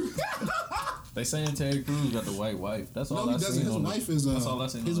that's what you. They saying Terry Crews got the white wife. That's all No, I he doesn't. seen. His on wife the, is. That's all I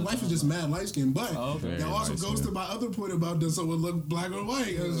seen. His on wife the is just timeline. mad light skinned. But Oh, okay. that also Very goes light to my other point about does someone look black or white?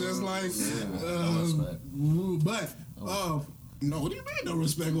 It's just like. But no, what do you mean no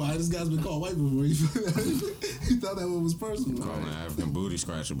respect? Why this guy's been called white before? He thought that one was personal. Call an African booty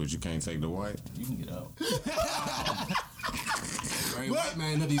scratcher, but you can't take the white. You can get out. Very white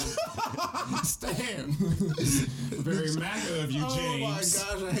man, not even. Damn. Very MAGA of you, Oh James.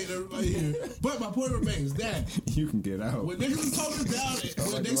 my gosh, I hate everybody here. But my point remains that You can get out. when niggas was talking down it,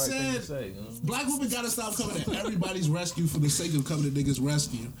 when Like they the right thing to said say, you know? black women gotta stop coming at everybody's rescue for the sake of coming to niggas'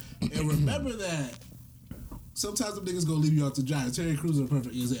 rescue. And remember that sometimes them niggas gonna leave you out to dry. Terry Crews is a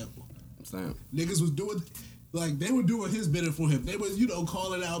perfect example. Same. Niggas was doing, like, they were doing his bidding for him. They was, you know,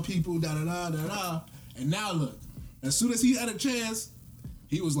 calling out people, da-da-da. And now look, as soon as he had a chance,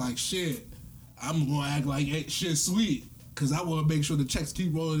 he was like, shit, I'm gonna act like ain't shit sweet. Cause I wanna make sure the checks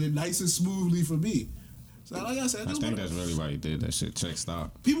keep rolling in nice and smoothly for me. So like I said, I think that's really why he did that shit. Check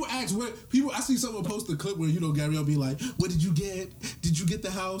stop. people ask I see someone post a clip where, you know, Gabrielle be like, what did you get? Did you get the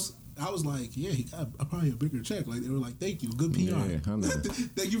house? I was like, yeah, he got probably a bigger check. Like, they were like, thank you, good PR. Yeah, I know.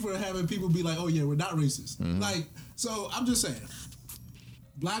 Thank you for having people be like, oh yeah, we're not racist. Like, so I'm just saying,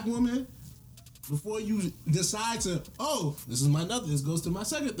 black woman, before you decide to, oh, this goes to my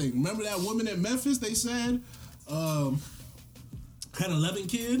second thing. Remember that woman in Memphis, they said, had 11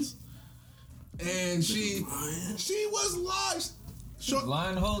 kids? And she was lost.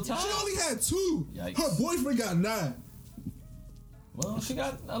 Lying the whole time. She only had 2. Yikes. Her boyfriend got 9. Well, she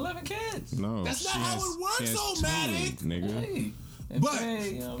got 11 kids. No. That's not she how has- it works, she has though, 2, Maddie. Nigga. Hey. And But-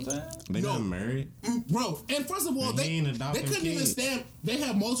 pay, you know what I'm saying? They No. not married. Bro, and first of all, And he they ain't adopting couldn't even kids. stand. They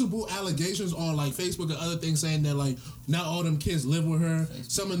have multiple allegations on like Facebook and other things saying that like not all them kids live with her.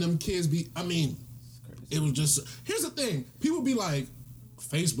 Some of them kids be. I mean, it was just. Here's the thing: people be like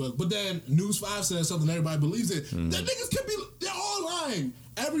Facebook, but then News 5 says something everybody believes it. That niggas could be. They're all lying.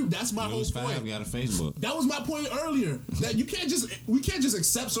 That's my News whole 5 point. got a Facebook. That was my point earlier. That we can't just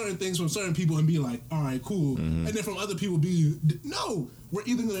accept certain things from certain people and be like, all right, cool, and then from other people be no. We're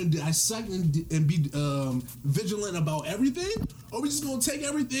either gonna dissect and be vigilant about everything, or we're just gonna take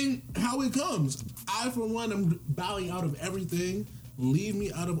everything how it comes. I, for one, am bowing out of everything. Leave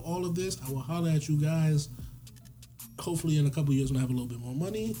me out of all of this. I will holler at you guys. Hopefully, in a couple years, when I have a little bit more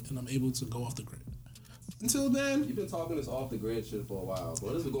money and I'm able to go off the grid. Until then, You've been talking this off the grid shit for a while.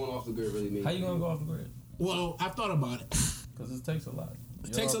 What does going off the grid really mean? How you gonna go off the grid? well, I've thought about it. Because it takes a lot.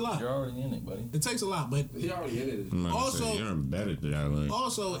 It takes a lot. You're already in it, buddy. It takes a lot, but He already ended it. I'm about to Also- say, you're embedded to that. Like,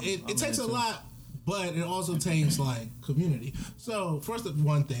 also, it takes a lot, but it also takes like community. So first,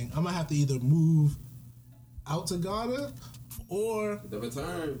 one thing I'm gonna have to either move out to Ghana or The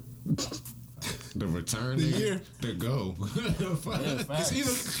return. The return, The nigga, year. the go. it's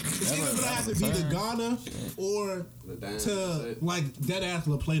either gonna have to be to Ghana or The dance. to like dead ass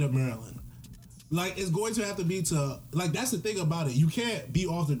La Plata, Maryland. Like it's going to have to be to like that's the thing about it. You can't be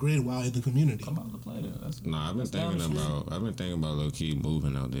off the grid while in the community. Come on, to play there. That's Nah, I've been down thinking the street. about low key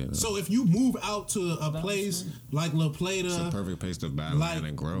moving out there. Though. So if you move out to a place like La It's a Plata, perfect place to battle like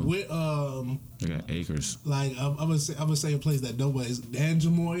and grow. with They got acres. like I'm gonna say a place that nobody's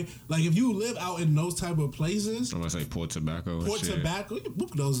Nanjamoy. Like if you live out in those type of places, I'm gonna say Port Tobacco. and Port shit. Tobacco,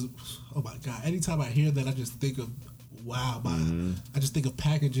 those. Oh my god! Anytime I hear that, I just think of wow. I just think of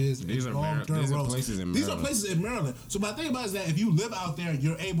packages. These and are long-term these are roads. places in These are Maryland. places in Maryland. So my thing about it is that if you live out there,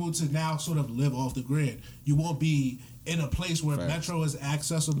 you're able to now sort of live off the grid. You won't be in a place where Facts. metro is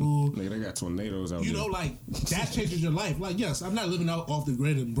accessible. Nigga, they got tornadoes out You there. know, like that changes your life. Like, yes, I'm not living out off the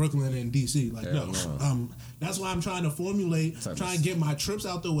grid in Brooklyn and DC. Like, Hell no. no. That's why I'm trying to formulate, Type trying of- to get my trips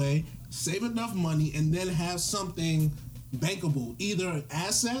out the way, save enough money, and then have something bankable. Either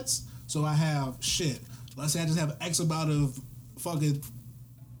assets, so I have shit. Let's say I just have X amount of fucking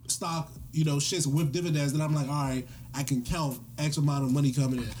stock, shits with dividends that I'm like, all right, I can count X amount of money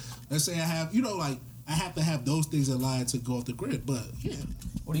coming in. Let's say I have, like, I have to have those things in line to go off the grid. But yeah,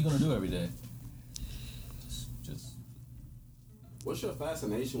 What are you gonna do every day? Just What's your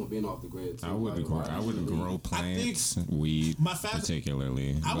fascination with being off the grid? too? I wouldn't grow. Like, I wouldn't grow plants, weed, my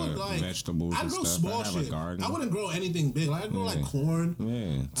particularly. I would but like vegetables I'd and grow stuff. small I have shit. a garden. I wouldn't grow anything big. Like I grow like corn.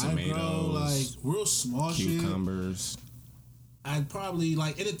 Yeah, I grow like tomatoes, real small shit. cucumbers. I'd probably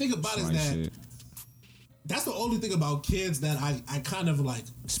like, and the thing about it is slice that it. that's the only thing about kids that I kind of like.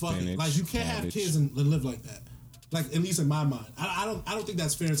 Fuck it. Spinach, Like you can't have cabbage. kids and live like that. Like at least in my mind, I don't think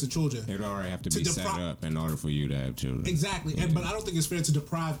that's fair to children. It would already have to To be set depri- up in order for you to have children. Exactly, but I don't think it's fair to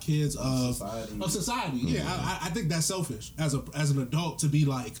deprive kids of society. Yeah, I think that's selfish as an adult to be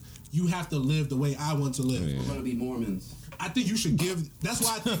like you have to live the way I want to live. Yeah. We're gonna be Mormons. I think you should give. That's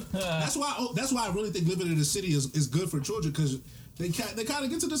why. That's why I really think living in the city is good for children because they kind of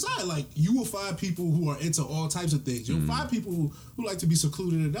get to decide. Like you will find people who are into all types of things. You'll find people who like to be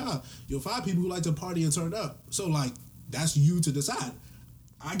secluded and down. You'll find people who like to party and turn up. So like that's you to decide.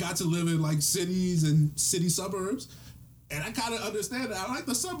 I got to live in like cities and city suburbs, and I kind of understand that I like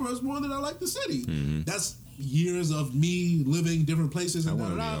the suburbs more than I like the city. That's years of me living different places I and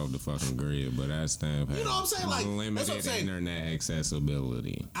want to be da-da-da. off the fucking grid, but that's them. You know what I'm saying? Like, that's what I'm limited saying. internet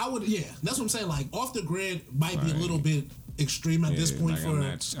accessibility. I would, yeah, that's what I'm saying. Like off the grid might be a Right. little bit extreme at this Yeah, point like,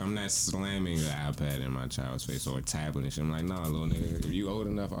 for. I'm not slamming the iPad in my child's face or a tablet and shit. I'm like, nah, little nigga, if you old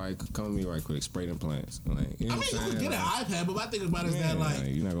enough, all right, come to me right quick, spray them plants. Like, you know I mean, what you I'm could saying? get an Like, iPad, but my thing about it is yeah, that like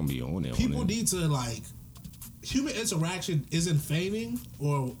you're not gonna be on there. people need to like human interaction isn't fading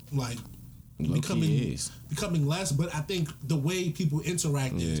or like becoming less, but I think the way people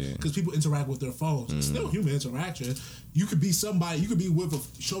interact is Yeah. because people interact with their phones. It's still human interaction. You could be somebody. You could be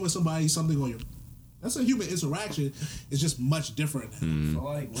showing somebody something on your. That's a human interaction. It's just much different. So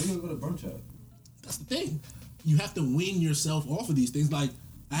like, where you gonna go to brunch at? That's the thing. You have to wean yourself off of these things. Like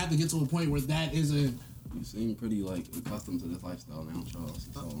I have to get to a point where that isn't. You seem pretty like accustomed to this lifestyle now, Charles.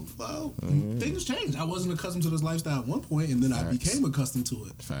 So, Well, things change. I wasn't accustomed to this lifestyle at one point, and then I Facts. became accustomed to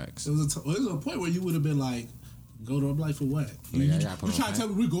it. Facts. There was a point where you would have been like, "Go to a life for what? You Nigga, I gotta put on trying to tell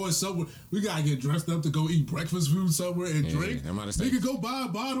me we're going somewhere? We gotta get dressed up to go eat breakfast food somewhere and Yeah, drink. I'm about to say- Nigga, go buy a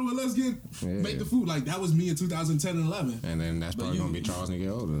bottle and let's make Yeah. the food. Like that was me in 2010 and 11. And then that's probably gonna be Charles when he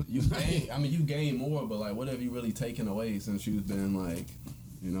get older. you gain. I mean, you gain more, but like, what have you really taken away since you've been like,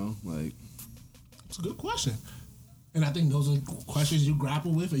 like? It's a good question, and I think those are questions you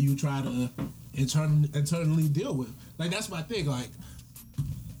grapple with and you try to internally deal with. Like that's my thing. Like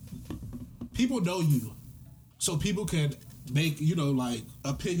people know you, so people can make like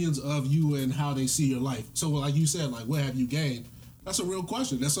opinions of you and how they see your life. So like you said, like what have you gained? That's a real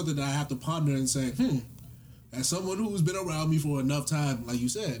question. That's something that I have to ponder and say, as someone who's been around me for enough time, like you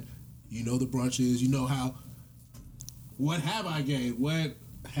said, you know the brunches, you know how. What have I gained? What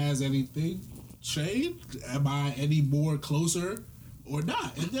has anything changed? Am I any more closer or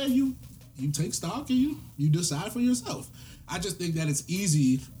not? And then you take stock and you decide for yourself. I just think that it's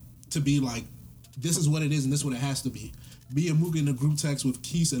easy to be like, this is what it is and this is what it has to be. Me and Mooga in a group text with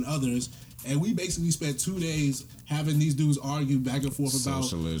Keese and others, and we basically spent 2 days having these dudes argue back and forth about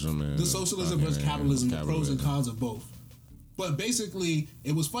Socialism and the socialism versus fucking capitalism, the pros and cons of both. But basically,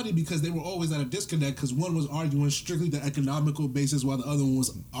 it was funny because they were always at a disconnect because one was arguing strictly the economical basis while the other one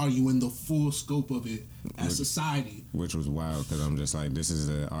was arguing the full scope of it as society. Which was wild because I'm just like, this is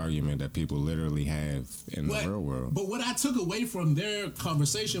an argument that people literally have in the real world. But what I took away from their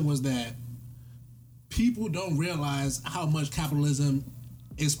conversation was that people don't realize how much capitalism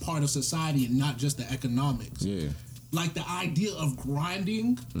is part of society and not just the economics. Yeah. Like the idea of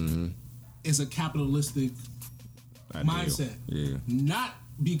grinding is a capitalistic mindset. Yeah. Not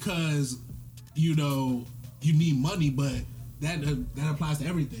because, you know, you need money, but that applies to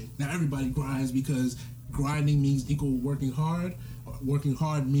everything. Now everybody grinds because grinding means equal working hard. Working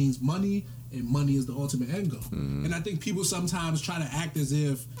hard means money, and money is the ultimate end goal. And I think people sometimes try to act as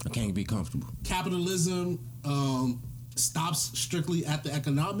if I can't be comfortable. capitalism stops strictly at the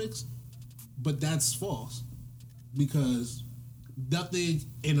economics, but that's false. Because nothing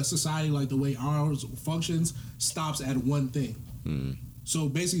in a society like the way ours functions stops at one thing. So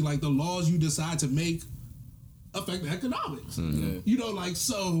basically, like the laws you decide to make affect the economics. You know, like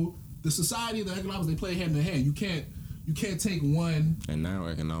so the society and the economics, they play hand in hand. You can't take one. And now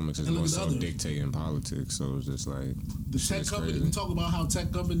economics is And look more at the so others. dictating politics. So it's just like The shit's tech company, crazy. we talk about how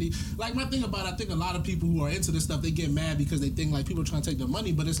tech company, like my thing about, I think a lot of people who are into this stuff, they get mad because they think like people are trying to take their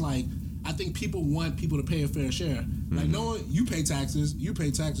money, but it's like, I think people want people to pay a fair share. Like, no, you pay taxes, you pay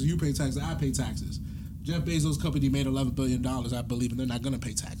taxes, you pay taxes, I pay taxes. Jeff Bezos' company made $11 billion, I believe, and they're not going to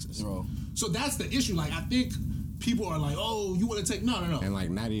pay taxes. Bro. So that's the issue. Like, I think people are like, oh, you want to take, no. And like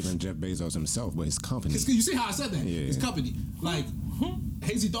not even Jeff Bezos himself, but his company. You see how I said that? Yeah. His company. Like,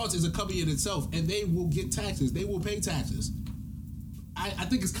 Hazy Thoughts is a company in itself, and they will get taxes. They will pay taxes. I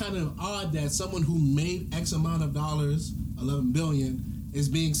think it's kind of odd that someone who made X amount of dollars, 11 billion, is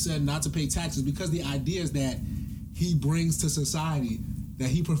being said not to pay taxes because the idea is that he brings to society, that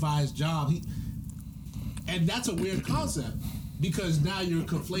he provides jobs. And that's a weird concept because now you're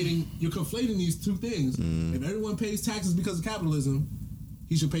conflating these two things. If everyone pays taxes because of capitalism,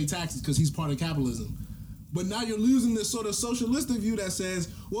 he should pay taxes because he's part of capitalism. But now you're losing this sort of socialistic view that says,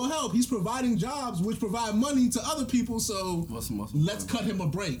 well, help, he's providing jobs which provide money to other people, so let's cut him a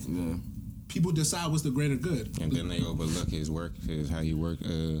break. Yeah. People decide what's the greater good. And then they overlook his work, how he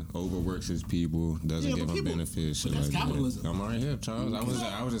overworks his people, doesn't give them benefits. Shit that's like capitalism. That. I'm right here, Charles.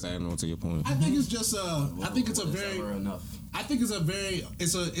 I was just adding on to your point. I think it's just I think it's a very enough. I think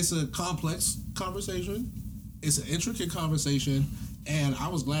it's a complex conversation. It's an intricate conversation, and I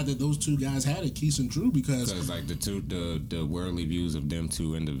was glad that those two guys had it, Keith and Drew, because like the worldly views of them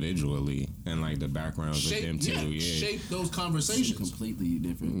two individually, and like the backgrounds of them two, shape those conversations. Completely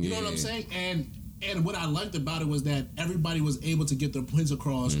different. You know what I'm saying? And what I liked about it was that everybody was able to get their points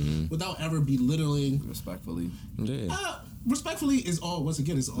across without ever belittling. Respectfully. Yeah. Respectfully is all. Once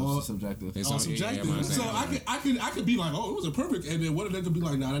again, it's all subjective. It's all all- subjective. yeah, So I could be like, oh, it was a perfect, and then one of them could be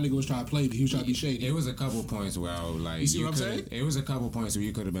like, nah, that nigga was trying to play me. He was trying to be shady. It was a couple points where I was like, You see what I'm coulda- saying? It was a couple points where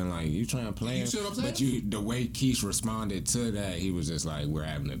you could have been like, you trying to play You him? see what I'm saying? But the way Keish responded to that, he was just like, we're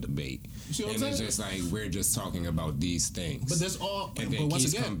having a debate. You see what and I'm it's saying? just like, we're just talking about these things. But there's all. And but then once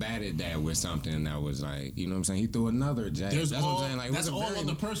Keish again, combated that with something that was like, you know what I'm saying? He threw another jab. There's That's all- what I'm saying. Like, that's it was all on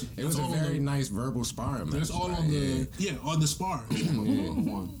the person. It was That's a all on very the- nice verbal sparring match. there's all like, on the on the spar. Who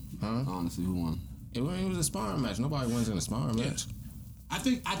won? Huh? Honestly, who won? It was a sparring match. Nobody wins in a sparring Yeah. match. I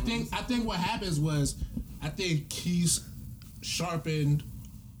think what happens was I think Keith sharpened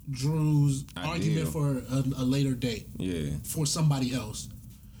Drew's argument for a later date Yeah. for somebody else.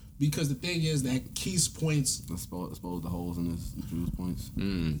 Because the thing is that Keith's points. Expose the holes in his Drew's points.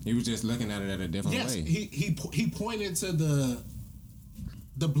 He was just looking at it at a different Yes, way. he pointed to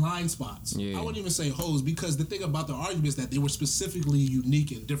the blind spots. Yeah. I wouldn't even say holes because the thing about the argument is that they were specifically unique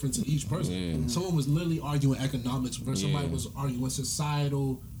and different to each person. Yeah. Someone was literally arguing economics versus somebody Yeah. was arguing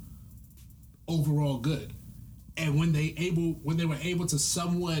societal overall good. And when they were able to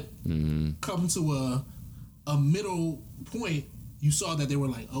somewhat come to a middle point, you saw that they were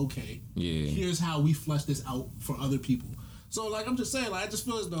like, okay, Yeah. here's how we flesh this out for other people. So like I'm just saying, like I just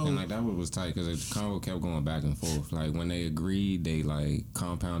feel as though And like that was tight because the convo kept going back and forth. Like when they agreed, they like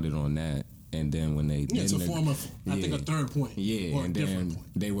compounded on that, and then when they yeah, to didn't form I think a Yeah. third point. yeah, or and a then different point.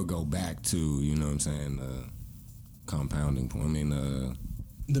 they would go back to, you know what I'm saying, compounding point. I mean,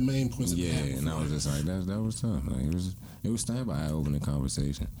 The main points. That they yeah, had and I before. was just like, that was tough. Like it was stabbed by eye opening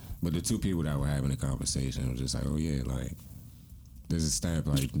conversation. But the two people that were having the conversation was just like, oh yeah, like this is stamped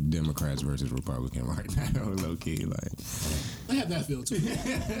like Democrats versus Republican right now, low key, like. I have that feel too.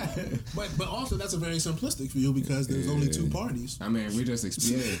 but also that's a very simplistic view because there's only two parties. I mean, we just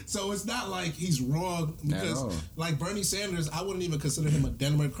yeah. So it's not like he's wrong because all. like Bernie Sanders, I wouldn't even consider him a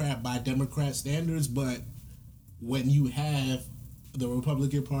Democrat by Democrat standards, but when you have the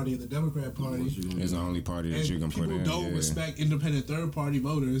Republican Party and the Democrat Party, It's the only party that and you can put people in. don't yeah. respect independent third party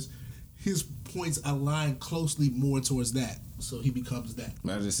voters, his points align closely more towards that. So he becomes that.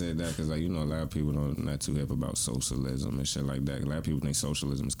 But I just said that because, like, you know, a lot of people not too hip about socialism and shit like that. A lot of people think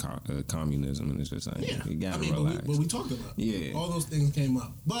socialism is communism, and it's just like, you gotta relax. But we talked about it. Yeah. All those things came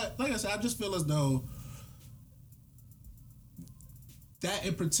up. But like I said, I just feel as though that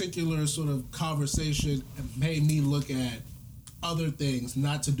in particular sort of conversation made me look at other things,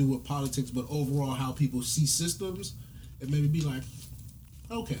 not to do with politics, but overall how people see systems. It made me be like,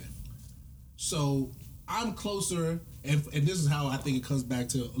 okay. So I'm closer, and this is how I think it comes back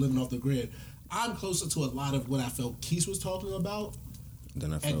to living off the grid. I'm closer to a lot of what I felt Keith was talking about,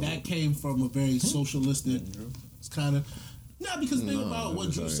 Then I felt and that came from a very socialistic kind of. Not because the thing about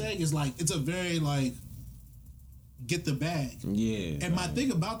what you're saying is like it's a very like get the bag. Yeah. And my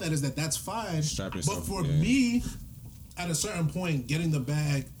thing about that is that that's fine. Strap yourself, But for yeah. me, at a certain point, getting the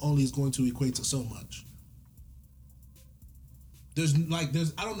bag only is going to equate to so much. There's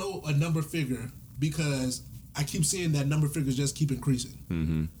I don't know a number figure because I keep seeing that number figures just keep increasing.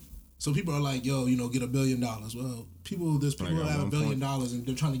 Mm-hmm. So people are like, yo, get $1 billion. Well, there's people Like who at have $1 one billion point- and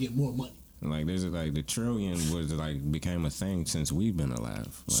they're trying to get more money. Like, there's like the trillion was like became a thing since we've been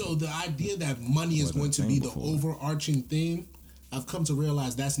alive. Like, So the idea that money is Wasn't going a to thing be the before. overarching theme, I've come to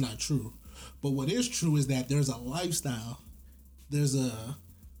realize that's not true. But what is true is that there's a lifestyle, there's a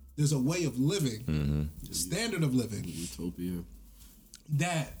way of living, standard of living Utopia.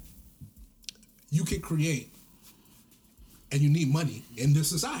 that you can create, and you need money in this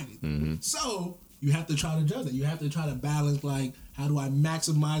society. So you have to try to judge it. You have to try to balance, like, how do I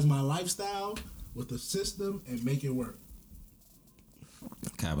maximize my lifestyle with the system and make it work?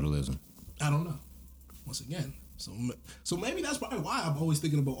 capitalism. I don't know. Once again, so maybe that's probably why I'm always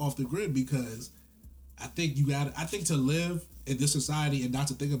thinking about off the grid, because I think to live in this society and not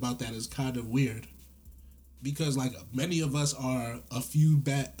to think about that is kind of weird. Because like many of us are a few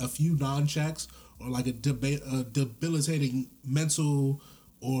non-checks or like a debilitating mental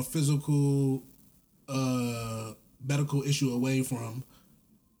or physical medical issue away from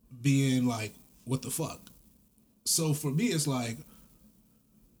being like, what the fuck? So for me, it's like,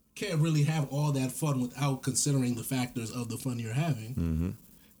 can't really have all that fun without considering the factors of the fun you're having.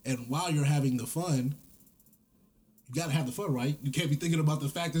 And while you're having the fun, you gotta have the fun, right? You can't be thinking about the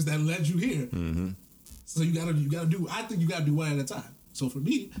factors that led you here. So you gotta do. I think you gotta do one at a time. So for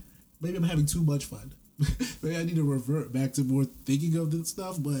me, maybe I'm having too much fun. Maybe I need to revert back to more thinking of this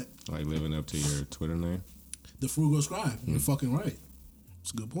stuff. But Like living up to your Twitter name. the frugal scribe, you're fucking right.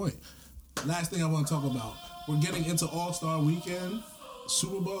 It's a good point. Last thing I want to talk about: we're getting into All-Star Weekend,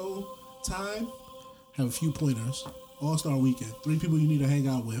 Super Bowl time. Have a few pointers. All-Star Weekend. 3 people you need to hang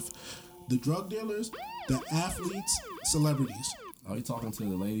out with: the drug dealers, the athletes, celebrities. Are you talking to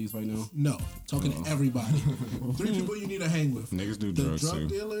the ladies right now? No, talking to everybody. 3 people you need to hang with. Niggas do The drugs drug too.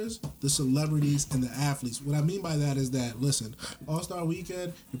 dealers, the celebrities, and the athletes. What I mean by that is that, listen, All-Star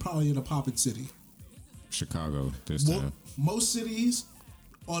Weekend, you're probably in a poppin' city. Chicago this time. Most cities,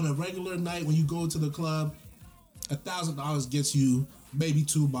 on a regular night when you go to the club, $1,000 gets you maybe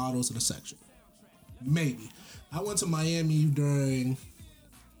 2 bottles in a section. Maybe. I went to Miami during,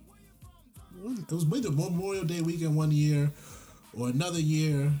 it was maybe the Memorial Day weekend one year, or another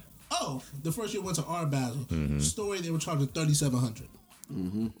year. Oh, the first year I went to Art Basel. Story, they were charging $3,700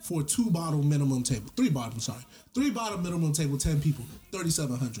 for a 2-bottle minimum table. 3 bottle minimum table, 10 people,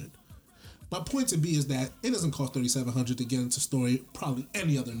 $3,700. My point to be is that it doesn't cost $3,700 to get into Story probably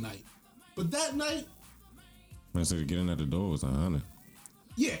any other night. But that night, I said getting at the door was $100.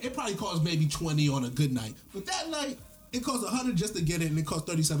 yeah, it probably costs maybe $20 on a good night. But that night, it costs $100 just to get it, and it costs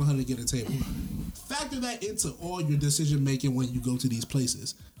 $3,700 to get a table. Factor that into all your decision making when you go to these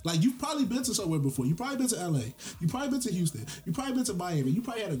places. Like, you've probably been to somewhere before. You've probably been to LA. You've probably been to Houston. You've probably been to Miami. You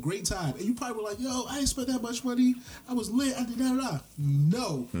probably had a great time. And you probably were like, yo, I ain't spent that much money. I was lit. I did that.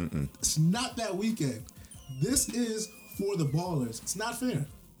 No, it's not that weekend. This is for the ballers. It's not fair.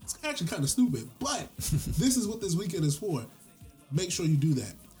 It's actually kind of stupid. But this is what this weekend is for. Make sure you do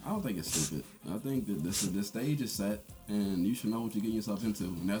that. I don't think it's stupid. I think that the stage is set, and you should know what you're getting yourself into,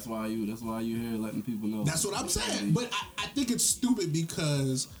 and that's why you're here letting people know. That's what I'm saying. But I think it's stupid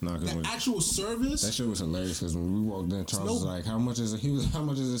because Nah, 'cause the when- actual service. That shit was hilarious because when we walked in, Charles was like, how much is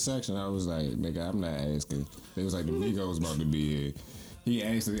a section? I was like, nigga, I'm not asking. It was like the Migos about to be here. He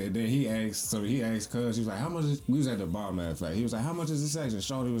asked, and then he asked, cuz he was like, how much is, we was at the bar, matter of fact. He was like, how much is the section?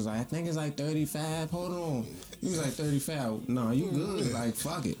 Shorty was like, I think it's like 35. Hold on. He was like 35. No, you good. Like,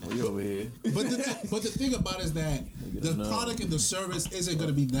 fuck it. We over here. But the thing about it is that the product and the service isn't going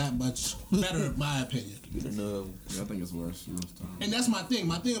to be that much better, in my opinion. Get another. Yeah, I think it's worse. And that's my thing.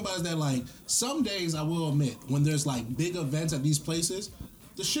 My thing about it is that, like, some days I will admit, when there's like big events at these places,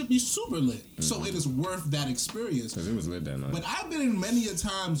 the shit be super lit. So it is worth that experience. Because it was lit that night. But I've been in many a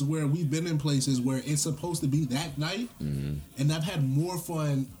times where we've been in places where it's supposed to be that night, and I've had more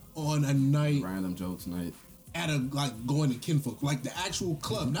fun on a night Random jokes night. at a, like, going to Kinfolk, like the actual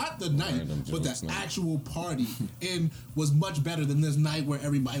club, not the night, Random but the jokes night. actual party, and was much better than this night where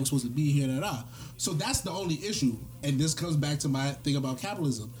everybody was supposed to be here. So that's the only issue, and this comes back to my thing about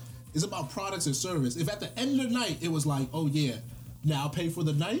capitalism. It's about products and service. If at the end of the night it was like, oh yeah, now I'll pay for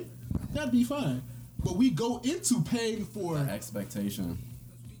the night, that'd be fine. But we go into paying for Expectation.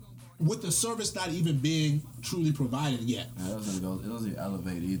 with the service not even being truly provided yet. Yeah, it doesn't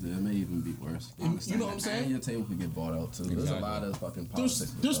elevate either. It may even be worse. You know what I'm saying? And your table could get bought out too. There's a lot of fucking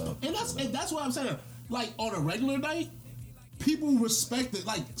politics. And that's what I'm saying. Like, on a regular night, people respect it.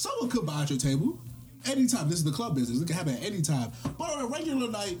 Like, someone could buy at your table anytime. This is the club business. It can happen at any time. But on a regular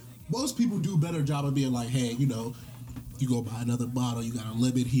night, most people do a better job of being like, hey, you know, you go buy another bottle, you got a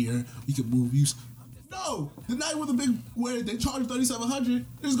limit here, you can move you. No, the night with the big, where they charge $3,700,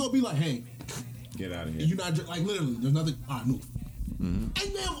 it's gonna be like, hey, Get out of here. you're not, like, literally, there's nothing, all right, move. And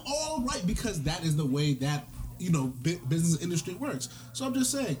they're all right, because that is the way that, you know, business industry works. So I'm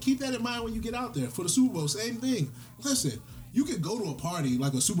just saying, keep that in mind when you get out there. For the Super Bowl, same thing. Listen, you can go to a party,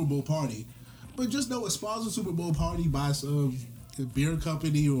 like a Super Bowl party, but just know a sponsored Super Bowl party by some beer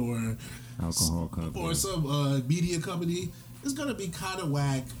company or Alcohol company. or some media company is gonna be kind of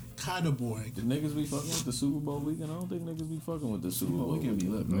whack, kind of boring. The niggas be fucking with the Super Bowl weekend. I don't think niggas be fucking with the Super Bowl We can be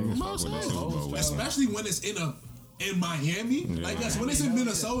lit, bro. Niggas fuck Most with that days. Super Bowl weekend. Especially when it's in Miami. Yeah. Like, yes, when it's in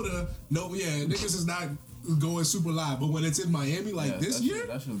Minnesota, niggas is not going super live. But when it's in Miami, like this year,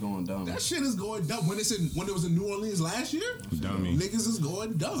 that shit's going dumb. that shit is going dumb. When it was in New Orleans last year, Dummy. niggas is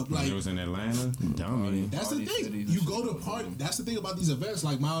going dumb. When Like, it was in Atlanta, dummy. that's the Party thing. cities and You shit go to going party. on. That's the thing about these events.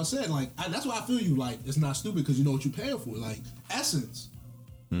 Like Miles said, like that's why I feel you. Like, it's not stupid because you know what you're paying for. Like, Essence.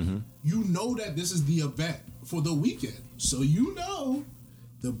 You know that this is the event for the weekend, so you know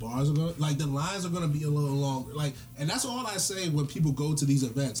the bars are gonna, like, the lines are gonna be a little longer. Like, and that's all I say when people go to these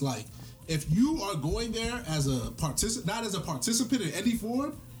events. Like, if you are going there as a not as a participant in any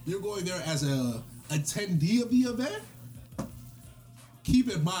form, you're going there as a attendee of the event. Keep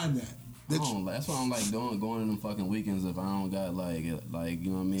in mind that. That's why I'm like going to them fucking weekends if I don't got like you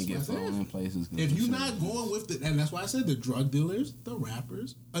know what I mean, get That's what I thrown said. in places. 'cause If the you're shit not is- going with the, and that's why I said the drug dealers, the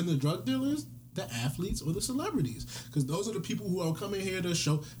rappers, and the drug dealers, the athletes, or the celebrities, because those are the people who are coming here to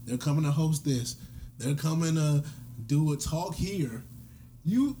show. They're coming to host this. They're coming to do a talk here.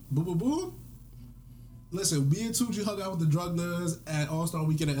 You boom boom boom. Listen, me and Tucci hung out with the drug dealers at All-Star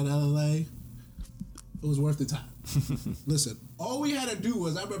Weekend in LA. It was worth the time. Listen, all we had to do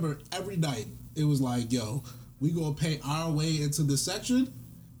was, I remember every night, it was like, yo, we gonna pay our way into the section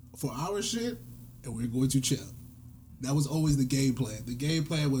for our shit, and we're going to chill. That was always the game plan. The game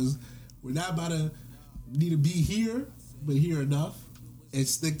plan was, we're not about to need to be here, but here enough, and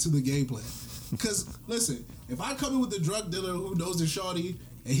stick to the game plan. Because, listen, if I come in with the drug dealer who knows the shorty,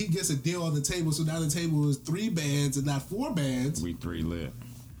 and he gets a deal on the table, so now the table is 3 bands and not 4 bands, We 3 lit.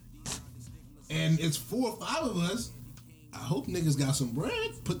 and it's 4 or 5 of us, I hope niggas got some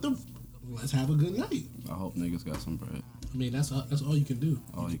bread. Let's have a good night. I hope niggas got some bread. I mean, that's all you can do.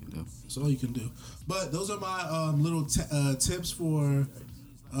 All you can do. That's all you can do. But those are my little tips for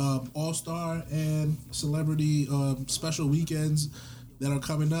All-Star and celebrity special weekends that are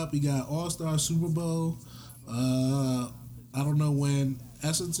coming up. We got All-Star, Super Bowl. I don't know when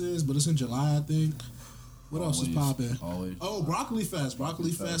Essence is, but it's in July, I think. What else is popping? Always. Oh, Broccoli Fest.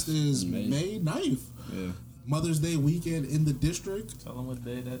 Broccoli Fest is May 9th. Yeah. Mother's Day weekend in the district, Tell them what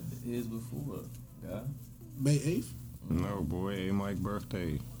day that is before. Yeah. May 8th. No, boy, ain't Mike's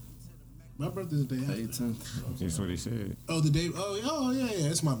birthday. My birthday's the day after. May 10th. That's what he said. Oh, the day. Oh, yeah.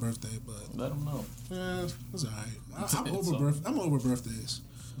 It's my birthday, but Let them know. it's all right. I'm It's over all- I'm over birthdays.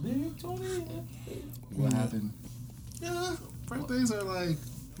 Big Tony. What happened? Yeah, birthdays are like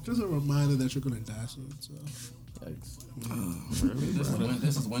just a reminder that you're gonna die soon. So Yikes.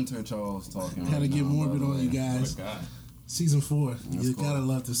 This is Winter Charles talking. had to right get now, morbid by the on way. you guys. God. Season 4. Let's You go. gotta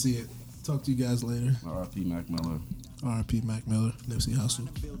love to see it. Talk to you guys later. R.I.P. Mac Miller. R.I.P. Mac Miller, Nipsey Hussle.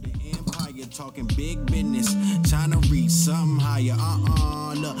 Build an empire, talking big business, trying to reach something higher.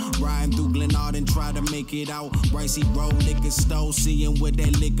 Look, riding through Glen Arden, try to make it out. Ricey Road, liquor store, seeing what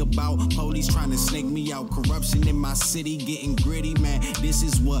that lick about. Police trying to snake me out. Corruption in my city, getting gritty, man. This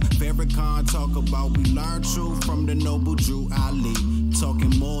is what Farrakhan talk about. We learn truth from the noble Drew Ali.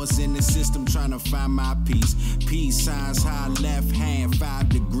 Talking Moors in the system, trying to find my peace. Peace signs, high left hand, 5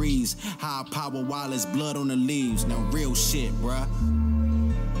 degrees. High power while it's blood on the leaves. Now real shit, bruh.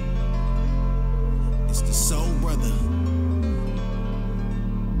 It's the soul brother.